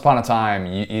once upon a time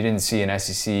you didn't see an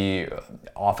SEC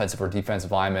offensive or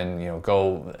defensive lineman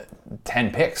go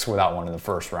 10 picks without one in the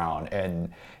first round.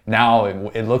 And now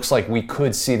it looks like we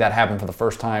could see that happen for the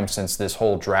first time since this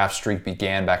whole draft streak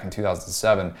began back in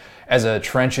 2007. As a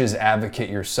trenches advocate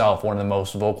yourself, one of the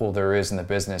most vocal there is in the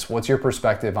business, what's your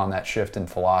perspective on that shift in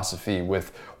philosophy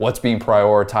with what's being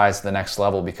prioritized to the next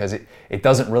level? Because it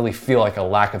doesn't really feel like a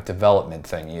lack of development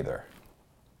thing either.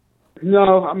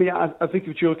 No, I mean, I think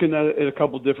that you're looking at it at a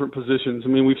couple different positions. I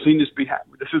mean, we've seen this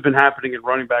has been happening at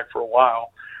running back for a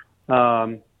while.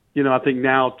 I think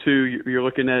now, too, you're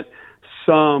looking at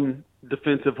some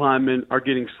defensive linemen are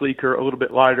getting sleeker, a little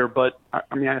bit lighter, but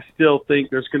I still think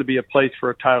there's going to be a place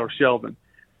for a Tyler Shelvin.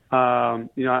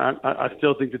 I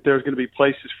still think that there's going to be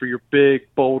places for your big,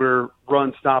 bolder,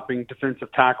 run-stopping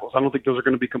defensive tackles. I don't think those are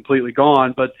going to be completely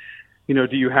gone, but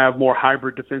do you have more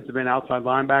hybrid defensive and outside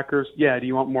linebackers? Yeah. Do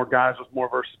you want more guys with more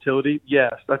versatility?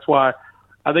 Yes. That's why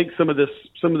I think some of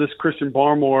this Christian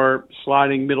Barmore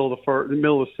sliding middle of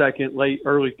the second, late,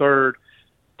 early third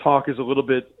talk is a little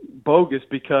bit bogus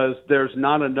because there's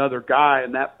not another guy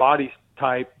in that body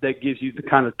type that gives you the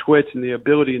kind of twitch and the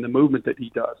ability and the movement that he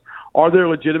does. Are there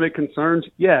legitimate concerns?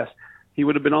 Yes. He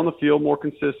would have been on the field more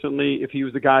consistently if he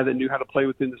was the guy that knew how to play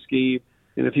within the scheme.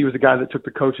 And if he was the guy that took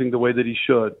the coaching the way that he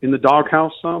should. In the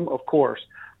doghouse, some, of course.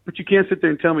 But you can't sit there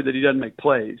and tell me that he doesn't make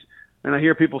plays. And I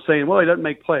hear people saying, well, he doesn't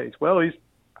make plays. Well, he's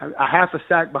a half a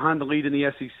sack behind the lead in the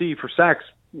SEC for sacks,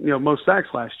 most sacks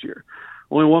last year.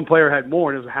 Only one player had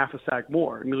more, and it was a half a sack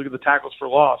more. And you look at the tackles for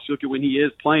loss. You look at when he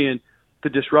is playing, the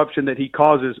disruption that he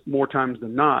causes more times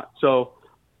than not. So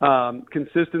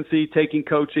consistency, taking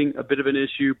coaching, a bit of an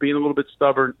issue, being a little bit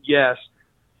stubborn, yes.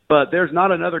 But there's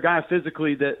not another guy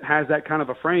physically that has that kind of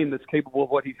a frame that's capable of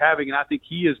what he's having, and I think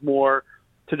he is more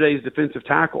today's defensive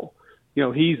tackle.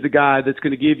 He's the guy that's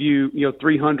going to give you,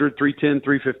 300, 310,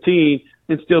 315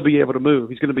 and still be able to move.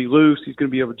 He's going to be loose. He's going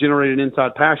to be able to generate an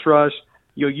inside pass rush.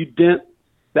 You dent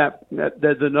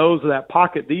the nose of that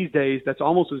pocket these days. That's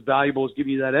almost as valuable as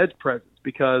giving you that edge presence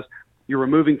because you're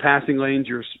removing passing lanes.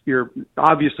 You're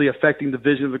obviously affecting the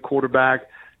vision of the quarterback,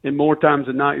 and more times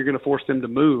than not, you're going to force them to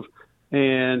move.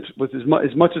 And with as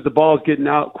much as the ball is getting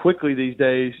out quickly these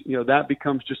days, that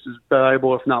becomes just as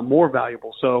valuable, if not more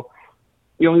valuable. So,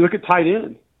 you look at tight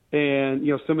end and,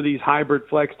 some of these hybrid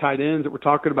flex tight ends that we're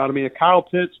talking about. I mean, Kyle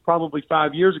Pitts probably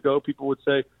 5 years ago, people would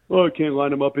say, oh, I can't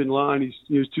line him up in line.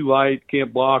 He's too light,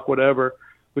 can't block, whatever.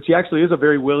 But he actually is a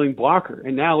very willing blocker.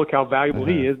 And now look how valuable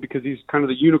he is because he's kind of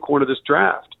the unicorn of this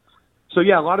draft. So,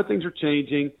 yeah, a lot of things are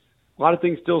changing. A lot of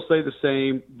things still stay the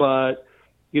same, but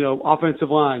offensive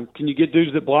line, can you get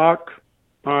dudes that block?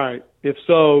 All right. If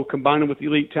so, combine them with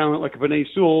elite talent like a Vinay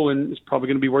Sewell, and it's probably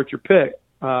going to be worth your pick.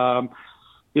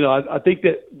 I think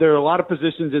that there are a lot of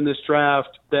positions in this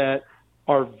draft that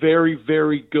are very,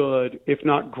 very good, if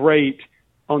not great,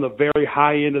 on the very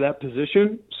high end of that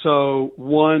position. So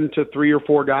 1 to 3 or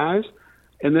 4 guys.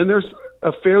 And then there's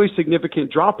a fairly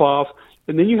significant drop-off,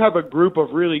 and then you have a group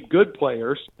of really good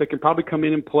players that can probably come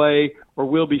in and play or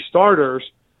will be starters,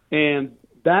 and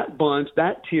that bunch,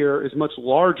 that tier is much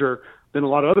larger than a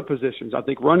lot of other positions. I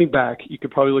think running back, you could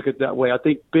probably look at it that way. I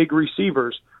think big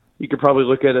receivers, you could probably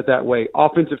look at it that way.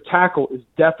 Offensive tackle is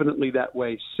definitely that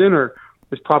way. Center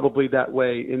is probably that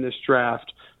way in this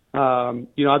draft.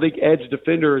 I think edge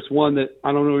defender is one that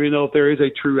I don't really know if there is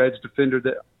a true edge defender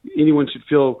that anyone should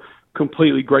feel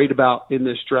completely great about in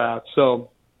this draft. So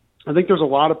I think there's a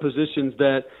lot of positions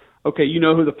that, okay,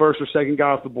 who the first or second guy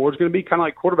off the board is going to be, kind of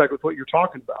like quarterback with what you're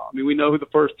talking about. I mean, we know who the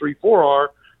first 3, 4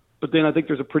 are, but then I think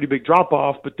there's a pretty big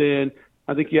drop-off. But then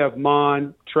I think you have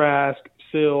Mon, Trask,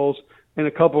 Sills, and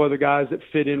a couple other guys that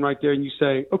fit in right there, and you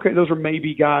say, okay, those are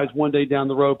maybe guys one day down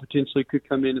the road potentially could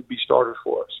come in and be starters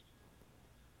for us.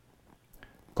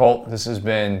 Colt, this has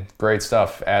been great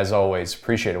stuff as always.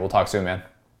 Appreciate it. We'll talk soon, man.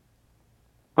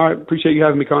 All right. Appreciate you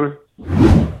having me, Connor.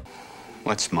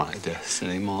 What's my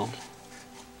destiny, Mom?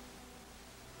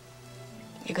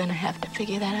 You're gonna have to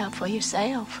figure that out for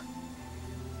yourself.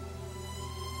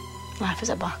 Life is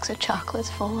a box of chocolates,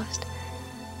 Forrest.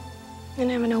 You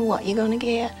never know what you're gonna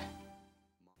get.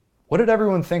 What did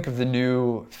everyone think of the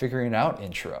new Figuring It Out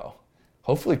intro?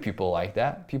 Hopefully people like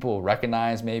that. People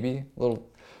recognize maybe a little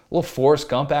Forrest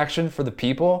Gump action for the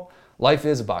people. Life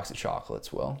is a box of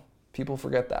chocolates, Will. People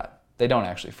forget that. They don't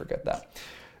actually forget that.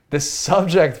 The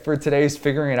subject for today's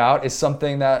Figuring It Out is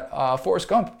something that Forrest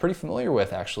Gump pretty familiar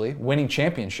with, actually, winning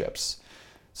championships.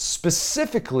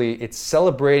 Specifically, it's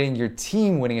celebrating your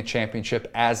team winning a championship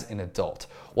as an adult.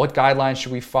 What guidelines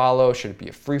should we follow? Should it be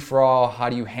a free-for-all? How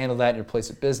do you handle that in your place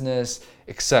of business,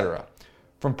 etc.?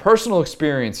 From personal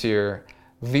experience here,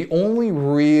 the only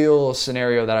real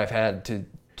scenario that I've had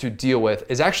to deal with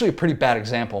is actually a pretty bad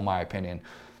example, in my opinion.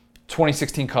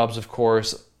 2016 Cubs, of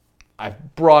course.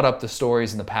 I've brought up the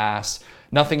stories in the past.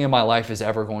 Nothing in my life is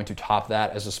ever going to top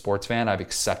that as a sports fan. I've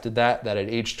accepted that at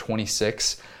age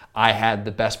 26, I had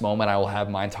the best moment I will have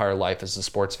my entire life as a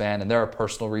sports fan. And there are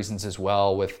personal reasons as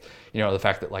well with, the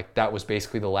fact that that was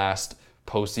basically the last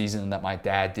postseason that my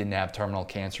dad didn't have terminal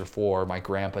cancer for. My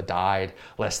grandpa died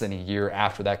less than a year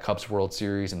after that Cubs World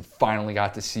Series and finally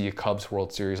got to see a Cubs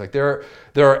World Series. There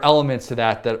are elements to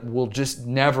that will just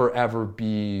never ever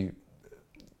be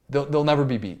They'll never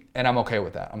be beat, and I'm okay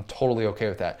with that. I'm totally okay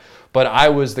with that. But I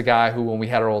was the guy who, when we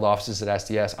had our old offices at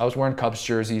SDS, I was wearing Cubs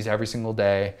jerseys every single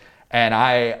day, and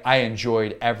I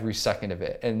enjoyed every second of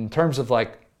it. And in terms of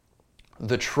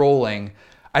the trolling,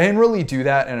 I didn't really do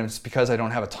that, and it's because I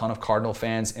don't have a ton of Cardinal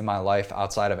fans in my life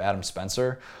outside of Adam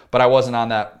Spencer. But I wasn't on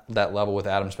that level with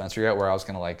Adam Spencer yet where I was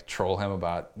going to troll him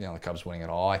about the Cubs winning it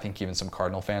all. I think even some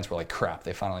Cardinal fans were like, crap,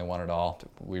 they finally won it all.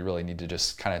 We really need to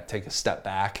just kind of take a step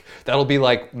back. That'll be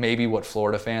like maybe what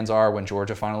Florida fans are when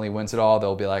Georgia finally wins it all.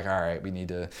 They'll be like, all right,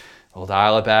 we'll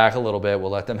dial it back a little bit.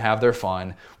 We'll let them have their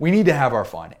fun. We need to have our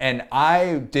fun. And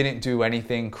I didn't do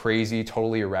anything crazy,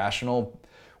 totally irrational,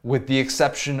 with the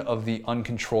exception of the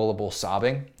uncontrollable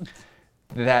sobbing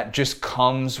that just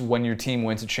comes when your team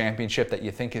wins a championship that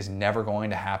you think is never going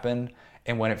to happen.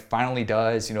 And when it finally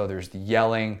does, there's the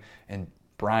yelling, and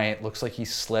Bryant looks like he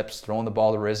slips throwing the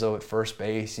ball to Rizzo at first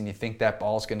base, and you think that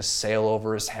ball's going to sail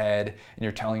over his head, and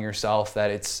you're telling yourself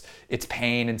that it's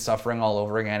pain and suffering all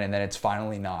over again, and then it's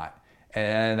finally not.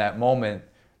 And in that moment,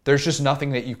 there's just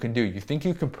nothing that you can do. You think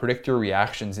you can predict your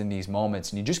reactions in these moments,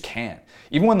 and you just can't.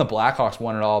 Even when the Blackhawks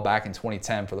won it all back in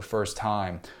 2010 for the first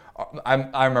time, I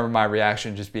remember my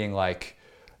reaction just being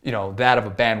that of a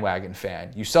bandwagon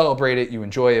fan. You celebrate it, you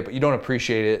enjoy it, but you don't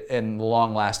appreciate it in the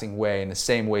long-lasting way, in the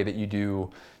same way that you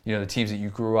do, the teams that you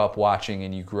grew up watching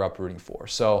and you grew up rooting for.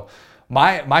 So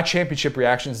my championship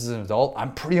reactions as an adult,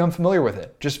 I'm pretty unfamiliar with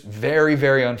it. Just very,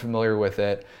 very unfamiliar with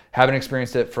it. Haven't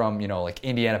experienced it from,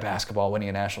 Indiana basketball winning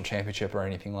a national championship or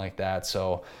anything like that.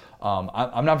 So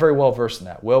I'm not very well versed in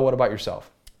that. Will, what about yourself?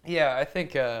 Yeah, I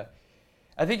think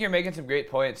you're making some great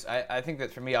points. I think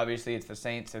that for me, obviously, it's the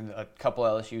Saints and a couple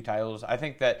LSU titles. I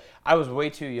think that I was way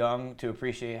too young to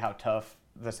appreciate how tough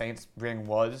the Saints ring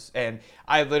was, and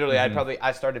I literally,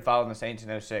 I started following the Saints in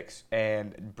 2006,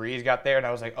 and Breeze got there, and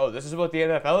I was like, oh, this is what the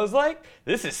NFL is like?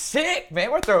 This is sick, man.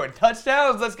 We're throwing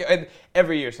touchdowns. Let's go. And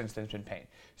every year since then has been pain.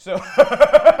 So,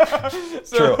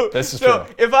 true. This is true.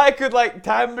 If I could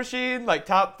time machine,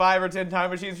 top 5 or 10 time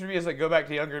machines for me, is go back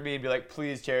to younger me and be like,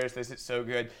 please cherish this. It's so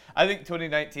good. I think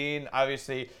 2019,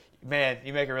 obviously, man,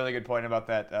 you make a really good point about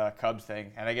that Cubs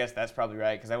thing, and I guess that's probably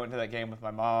right because I went to that game with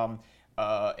my mom.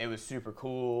 It was super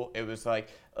cool. It was like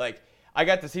I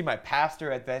got to see my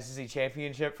pastor at the SEC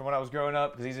championship from when I was growing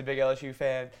up because he's a big LSU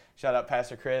fan. Shout out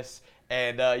Pastor Chris.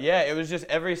 And it was just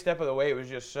every step of the way. It was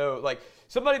just so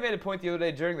somebody made a point the other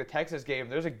day during the Texas game.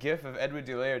 There's a gif of Edwin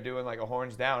Delaire doing a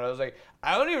horns down. I was like,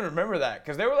 I don't even remember that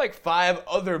because there were 5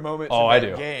 other moments in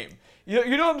that game.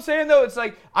 You know what I'm saying though? It's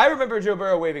I remember Joe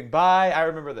Burrow waving bye. I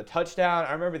remember the touchdown.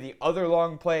 I remember the other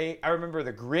long play. I remember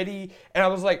the gritty. And I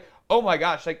was like, oh my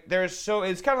gosh,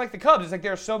 it's kind of like the Cubs. It's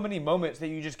there are so many moments that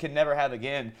you just can never have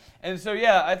again. And so,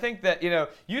 yeah, I think that,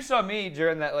 you saw me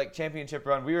during that, championship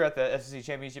run. We were at the SEC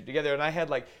championship together, and I had,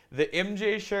 the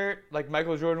MJ shirt,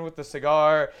 Michael Jordan with the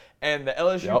cigar, and the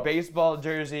LSU baseball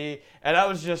jersey. And I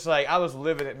was just I was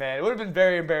living it, man. It would have been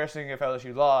very embarrassing if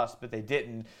LSU lost, but they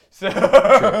didn't. So,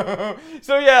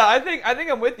 so yeah, I think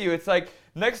I'm with you. It's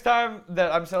next time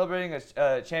that I'm celebrating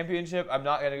a championship, I'm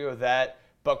not going to go that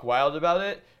buck wild about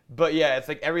it. But yeah, it's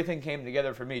everything came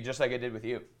together for me, just like it did with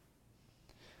you.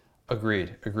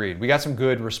 Agreed. We got some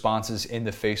good responses in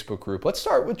the Facebook group. Let's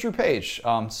start with Drew Page.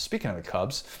 Speaking of the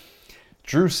Cubs,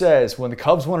 Drew says, when the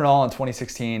Cubs won it all in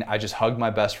 2016, I just hugged my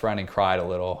best friend and cried a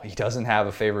little. He doesn't have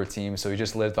a favorite team, so he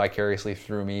just lived vicariously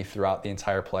through me throughout the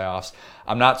entire playoffs.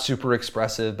 I'm not super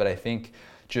expressive, but I think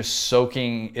just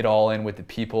soaking it all in with the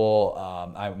people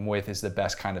I'm with is the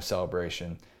best kind of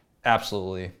celebration.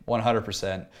 Absolutely,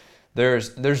 100%.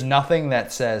 There's nothing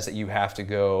that says that you have to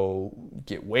go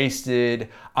get wasted.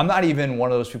 I'm not even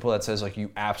one of those people that says like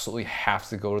you absolutely have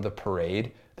to go to the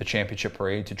parade, the championship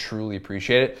parade, to truly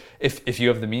appreciate it. If you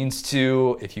have the means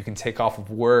to, if you can take off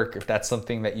of work, if that's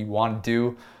something that you want to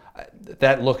do,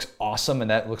 that looks awesome and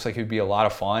that looks like it would be a lot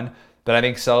of fun. But I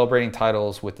think celebrating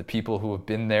titles with the people who have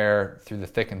been there through the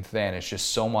thick and thin is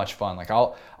just so much fun. Like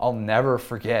I'll never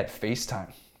forget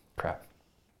FaceTime. Crap.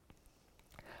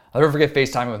 I'll never forget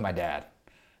FaceTiming with my dad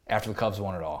after the Cubs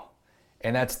won it all.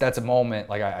 And that's a moment,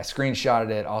 like I screenshotted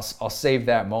it. I'll save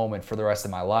that moment for the rest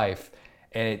of my life.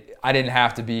 And I didn't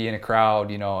have to be in a crowd,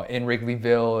 in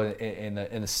Wrigleyville,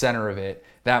 in the center of it.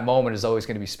 That moment is always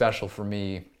going to be special for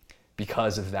me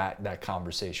because of that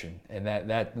conversation. And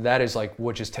that is like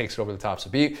what just takes it over the top. So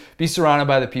be surrounded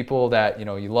by the people that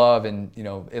you love, and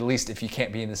at least if you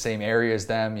can't be in the same area as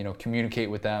them, communicate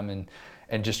with them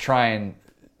and just try and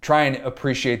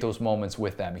appreciate those moments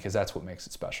with them, because that's what makes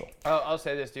it special. I'll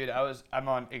say this, dude. I'm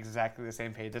on exactly the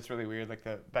same page. That's really weird, like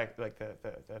the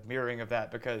mirroring of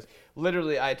that, because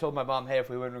literally I told my mom, hey, if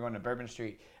we were going to Bourbon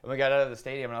Street, and we got out of the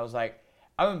stadium, and I was like,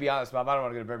 I'm gonna be honest, Mom, I don't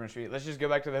want to go to Bourbon Street. Let's just go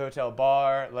back to the hotel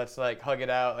bar. Let's hug it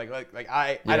out.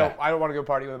 I don't want to go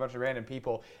party with a bunch of random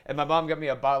people. And my mom got me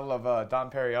a bottle of Dom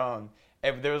Perignon.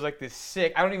 And there was this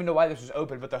sick, I don't even know why this was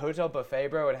open, but the hotel buffet,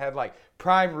 bro, it had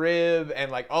prime rib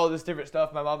and all this different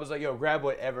stuff. My mom was like, yo, grab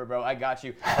whatever, bro, I got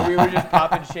you. And we were just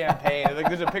popping champagne. And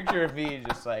there's a picture of me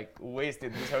just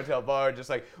wasted in this hotel bar,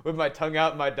 just with my tongue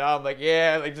out in my Dom,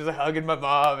 just hugging my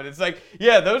mom. And it's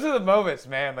yeah, those are the moments,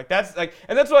 man. And that's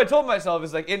what I told myself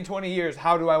is in 20 years,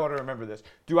 how do I want to remember this?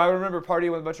 Do I remember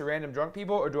partying with a bunch of random drunk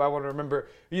people, or do I want to remember,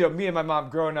 me and my mom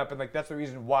growing up, and that's the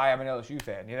reason why I'm an LSU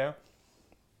fan,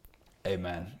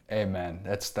 Amen.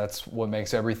 That's what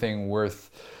makes everything worth,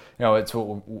 it's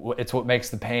what makes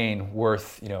the pain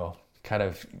worth, kind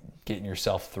of getting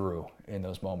yourself through in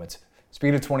those moments.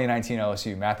 Speaking of 2019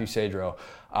 LSU, Matthew Sadro,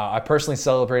 I personally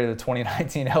celebrated the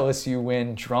 2019 LSU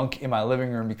win drunk in my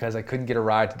living room because I couldn't get a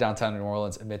ride to downtown New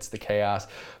Orleans amidst the chaos.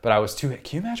 But I was can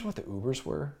you imagine what the Ubers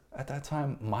were at that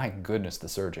time? My goodness, the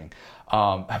surging.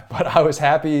 But I was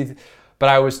happy. But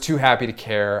I was too happy to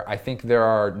care. I think there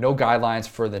are no guidelines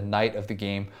for the night of the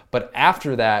game. But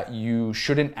after that, you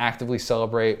shouldn't actively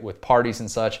celebrate with parties and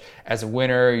such. As a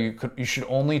winner, you should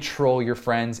only troll your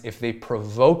friends if they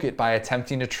provoke it by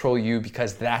attempting to troll you,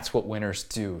 because that's what winners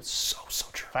do. So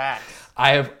true. Facts.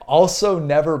 I have also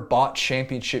never bought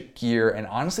championship gear, and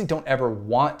honestly don't ever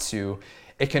want to.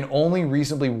 It can only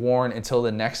reasonably worn until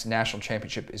the next national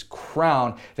championship is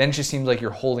crowned. Then it just seems like you're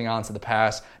holding on to the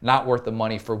past, not worth the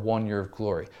money for 1 year of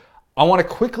glory. I want to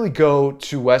quickly go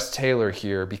to Wes Taylor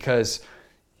here, because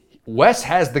Wes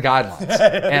has the guidelines.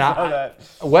 And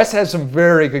Wes has some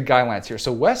very good guidelines here.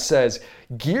 So Wes says,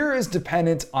 gear is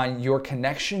dependent on your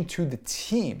connection to the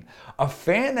team. A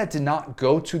fan that did not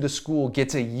go to the school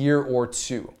gets a year or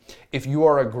 2. If you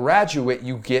are a graduate,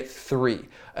 you get 3.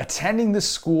 Attending the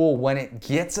school when it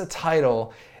gets a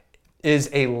title is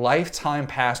a lifetime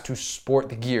pass to sport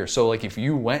the gear. So if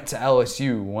you went to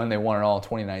LSU when they won it all in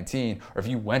 2019, or if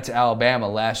you went to Alabama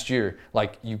last year,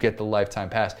 you get the lifetime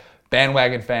pass.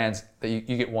 Bandwagon fans, you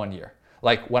get 1 year.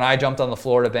 When I jumped on the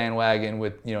Florida bandwagon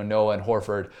with Noah and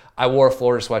Horford, I wore a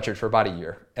Florida sweatshirt for about a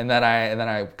year, and then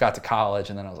I got to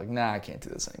college, and then I was like, nah, I can't do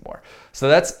this anymore. So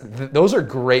those are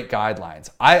great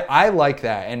guidelines. I like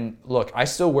that. And look, I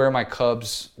still wear my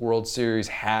Cubs World Series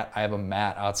hat. I have a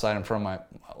mat outside in front of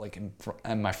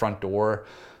in my front door,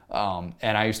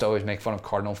 and I used to always make fun of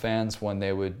Cardinal fans when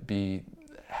they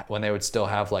would still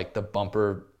have the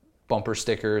bumper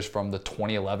stickers from the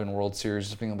 2011 World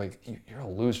Series, being like, you're a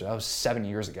loser. That was 7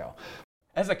 years ago.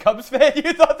 As a Cubs fan,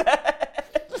 you thought that?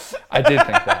 I did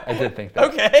think that.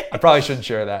 Okay. I probably shouldn't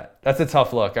share that. That's a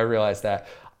tough look. I realize that.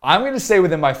 I'm going to say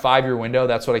within my 5-year window,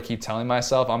 that's what I keep telling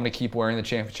myself. I'm going to keep wearing the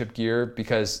championship gear,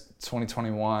 because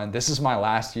 2021, this is my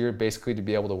last year basically to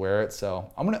be able to wear it. So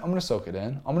I'm going to soak it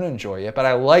in. I'm going to enjoy it. But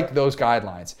I like those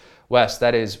guidelines. Wes,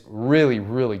 that is really,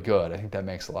 really good. I think that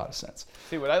makes a lot of sense.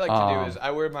 See, what I like to do is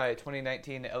I wear my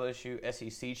 2019 LSU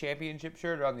SEC championship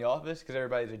shirt around the office, because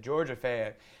everybody's a Georgia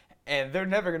fan. and they're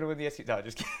never gonna win the SEC. No,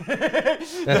 just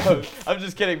kidding. No, I'm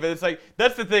just kidding. But it's like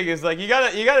that's the thing is like you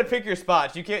gotta pick your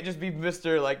spots. You can't just be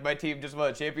Mr. like my team just won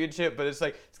a championship, but it's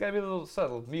like it's gotta be a little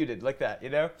subtle, muted like that, you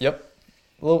know? Yep.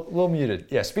 A little muted.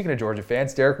 Yeah, speaking of Georgia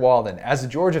fans, Derek Walden, as a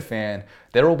Georgia fan,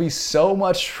 there will be so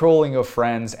much trolling of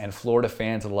friends and Florida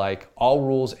fans alike. All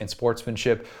rules and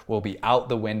sportsmanship will be out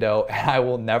the window, and I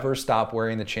will never stop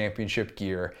wearing the championship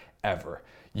gear ever.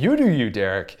 You do you,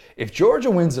 Derek. If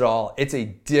Georgia wins it all, it's a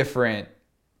different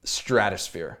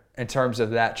stratosphere in terms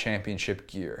of that championship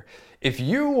gear. If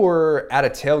you were at a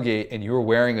tailgate and you were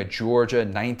wearing a Georgia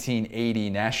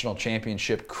 1980 national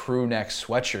championship crew neck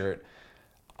sweatshirt,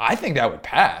 I think that would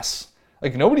pass.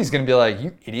 Like, nobody's going to be like,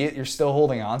 you idiot, you're still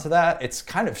holding on to that. It's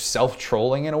kind of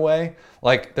self-trolling in a way.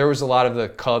 Like, there was a lot of the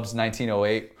Cubs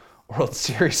 1908 World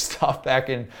Series stuff back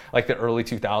in like the early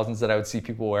 2000s that I would see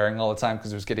people wearing all the time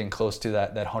because it was getting close to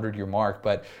that 100-year mark.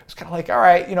 But it was kind of like, all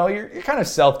right, you know, you're kind of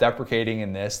self-deprecating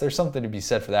in this. There's something to be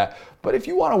said for that. But if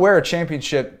you want to wear a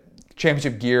championship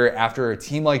gear after a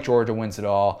team like Georgia wins it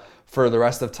all for the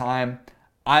rest of time,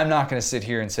 I'm not going to sit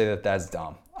here and say that that's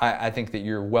dumb. I think that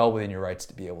you're well within your rights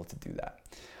to be able to do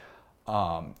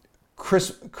that.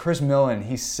 Chris Millen,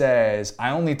 he says,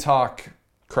 I only talk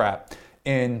crap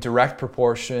in direct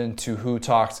proportion to who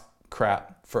talked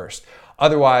crap first.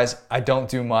 Otherwise, I don't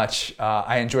do much.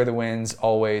 I enjoy the wins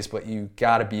always, but you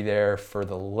got to be there for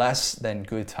the less than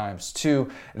good times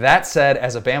too. That said,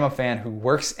 as a Bama fan who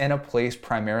works in a place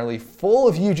primarily full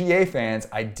of UGA fans,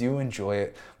 I do enjoy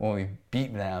it when we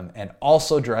beat them and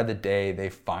also dread the day they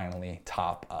finally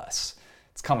top us.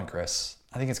 It's coming, Chris.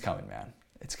 I think it's coming, man.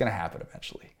 It's going to happen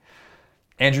eventually.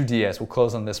 Andrew Diaz, we'll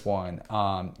close on this one.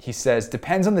 He says,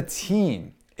 depends on the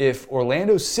team. If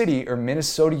Orlando City or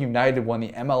Minnesota United won the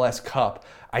MLS Cup,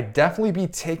 I'd definitely be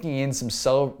taking in some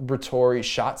celebratory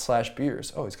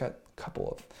shot/beers. Oh, he's got a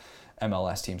couple of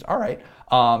MLS teams. All right.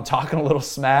 Talking a little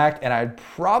smack, and I'd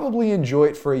probably enjoy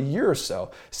it for a year or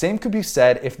so. Same could be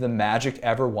said if the Magic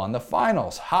ever won the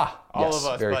finals. Ha! All yes,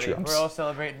 of us, very buddy. true. We're all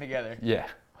celebrating together. Yeah.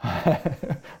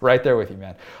 Right there with you,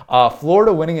 man.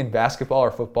 Florida winning in basketball or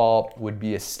football would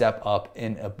be a step up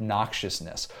in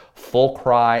obnoxiousness. Full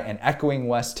cry and echoing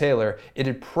Wes Taylor,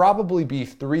 it'd probably be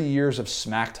 3 years of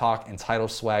smack talk and title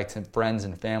swag to friends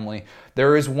and family.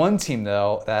 There is one team,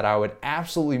 though, that I would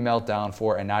absolutely melt down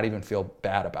for and not even feel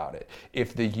bad about it.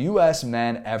 If the U.S.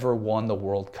 men ever won the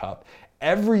World Cup,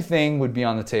 everything would be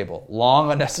on the table.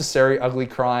 Long, unnecessary, ugly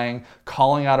crying,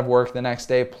 calling out of work the next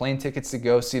day, plane tickets to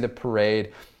go see the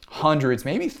parade, hundreds,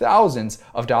 maybe thousands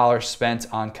of dollars spent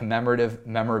on commemorative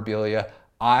memorabilia.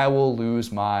 I will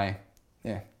lose my,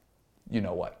 you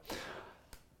know what.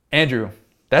 Andrew,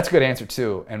 that's a good answer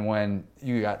too. And when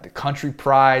you got the country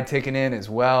pride taken in as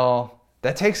well,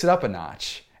 that takes it up a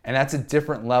notch. And that's a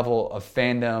different level of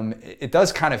fandom. It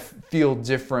does kind of feel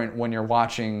different when you're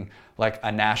watching like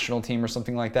a national team or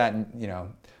something like that. And, you know,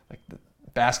 like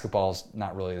basketball's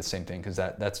not really the same thing because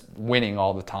that's winning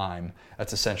all the time.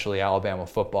 That's essentially Alabama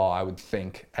football, I would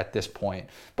think, at this point.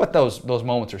 But those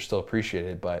moments are still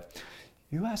appreciated. But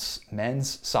U.S.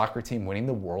 men's soccer team winning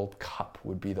the World Cup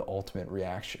would be the ultimate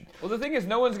reaction. Well, the thing is,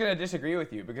 no one's going to disagree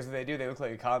with you because if they do, they look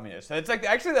like a communist. So it's like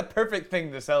actually the perfect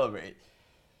thing to celebrate.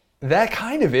 That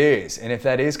kind of is. And if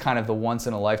that is kind of the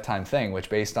once-in-a-lifetime thing,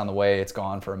 which based on the way it's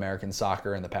gone for American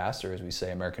soccer in the past, or as we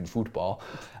say, American football,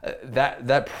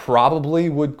 that probably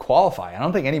would qualify. I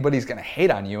don't think anybody's going to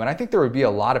hate on you. And I think there would be a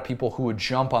lot of people who would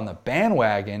jump on the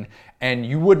bandwagon, and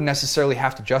you wouldn't necessarily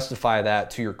have to justify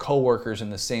that to your coworkers in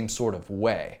the same sort of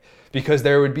way. Because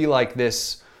there would be like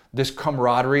this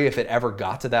camaraderie, if it ever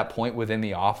got to that point within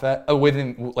the office,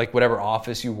 within like whatever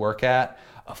office you work at,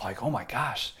 of like, oh my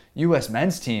gosh, U.S.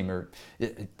 men's team,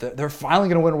 they're finally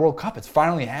going to win a World Cup. It's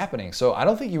finally happening. So I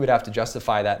don't think you would have to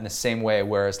justify that in the same way.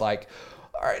 Whereas like,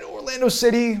 all right, Orlando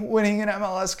City winning an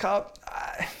MLS Cup.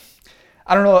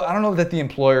 I don't know that the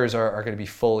employers are going to be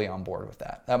fully on board with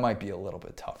that. That might be a little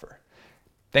bit tougher.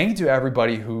 Thank you to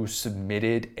everybody who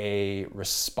submitted a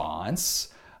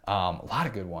response. A lot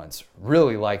of good ones.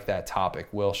 Really like that topic.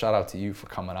 Will, shout out to you for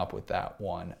coming up with that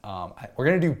one. We're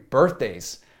going to do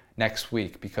birthdays next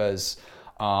week because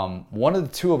one of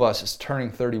the two of us is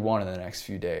turning 31 in the next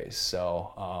few days.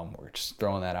 So we're just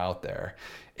throwing that out there.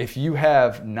 If you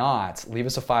have not, leave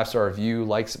us a 5-star review,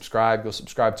 like, subscribe, go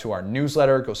subscribe to our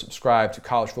newsletter, go subscribe to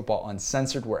College Football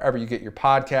Uncensored, wherever you get your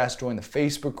podcast, join the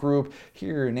Facebook group,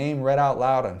 hear your name read out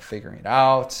loud on Figuring It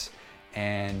Out.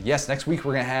 And yes, next week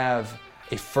we're going to have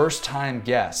a first-time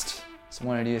guest,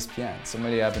 someone at ESPN,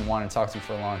 somebody I've been wanting to talk to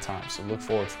for a long time. So look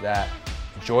forward to that.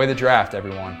 Enjoy the draft,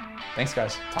 everyone. Thanks,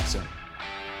 guys. Talk soon.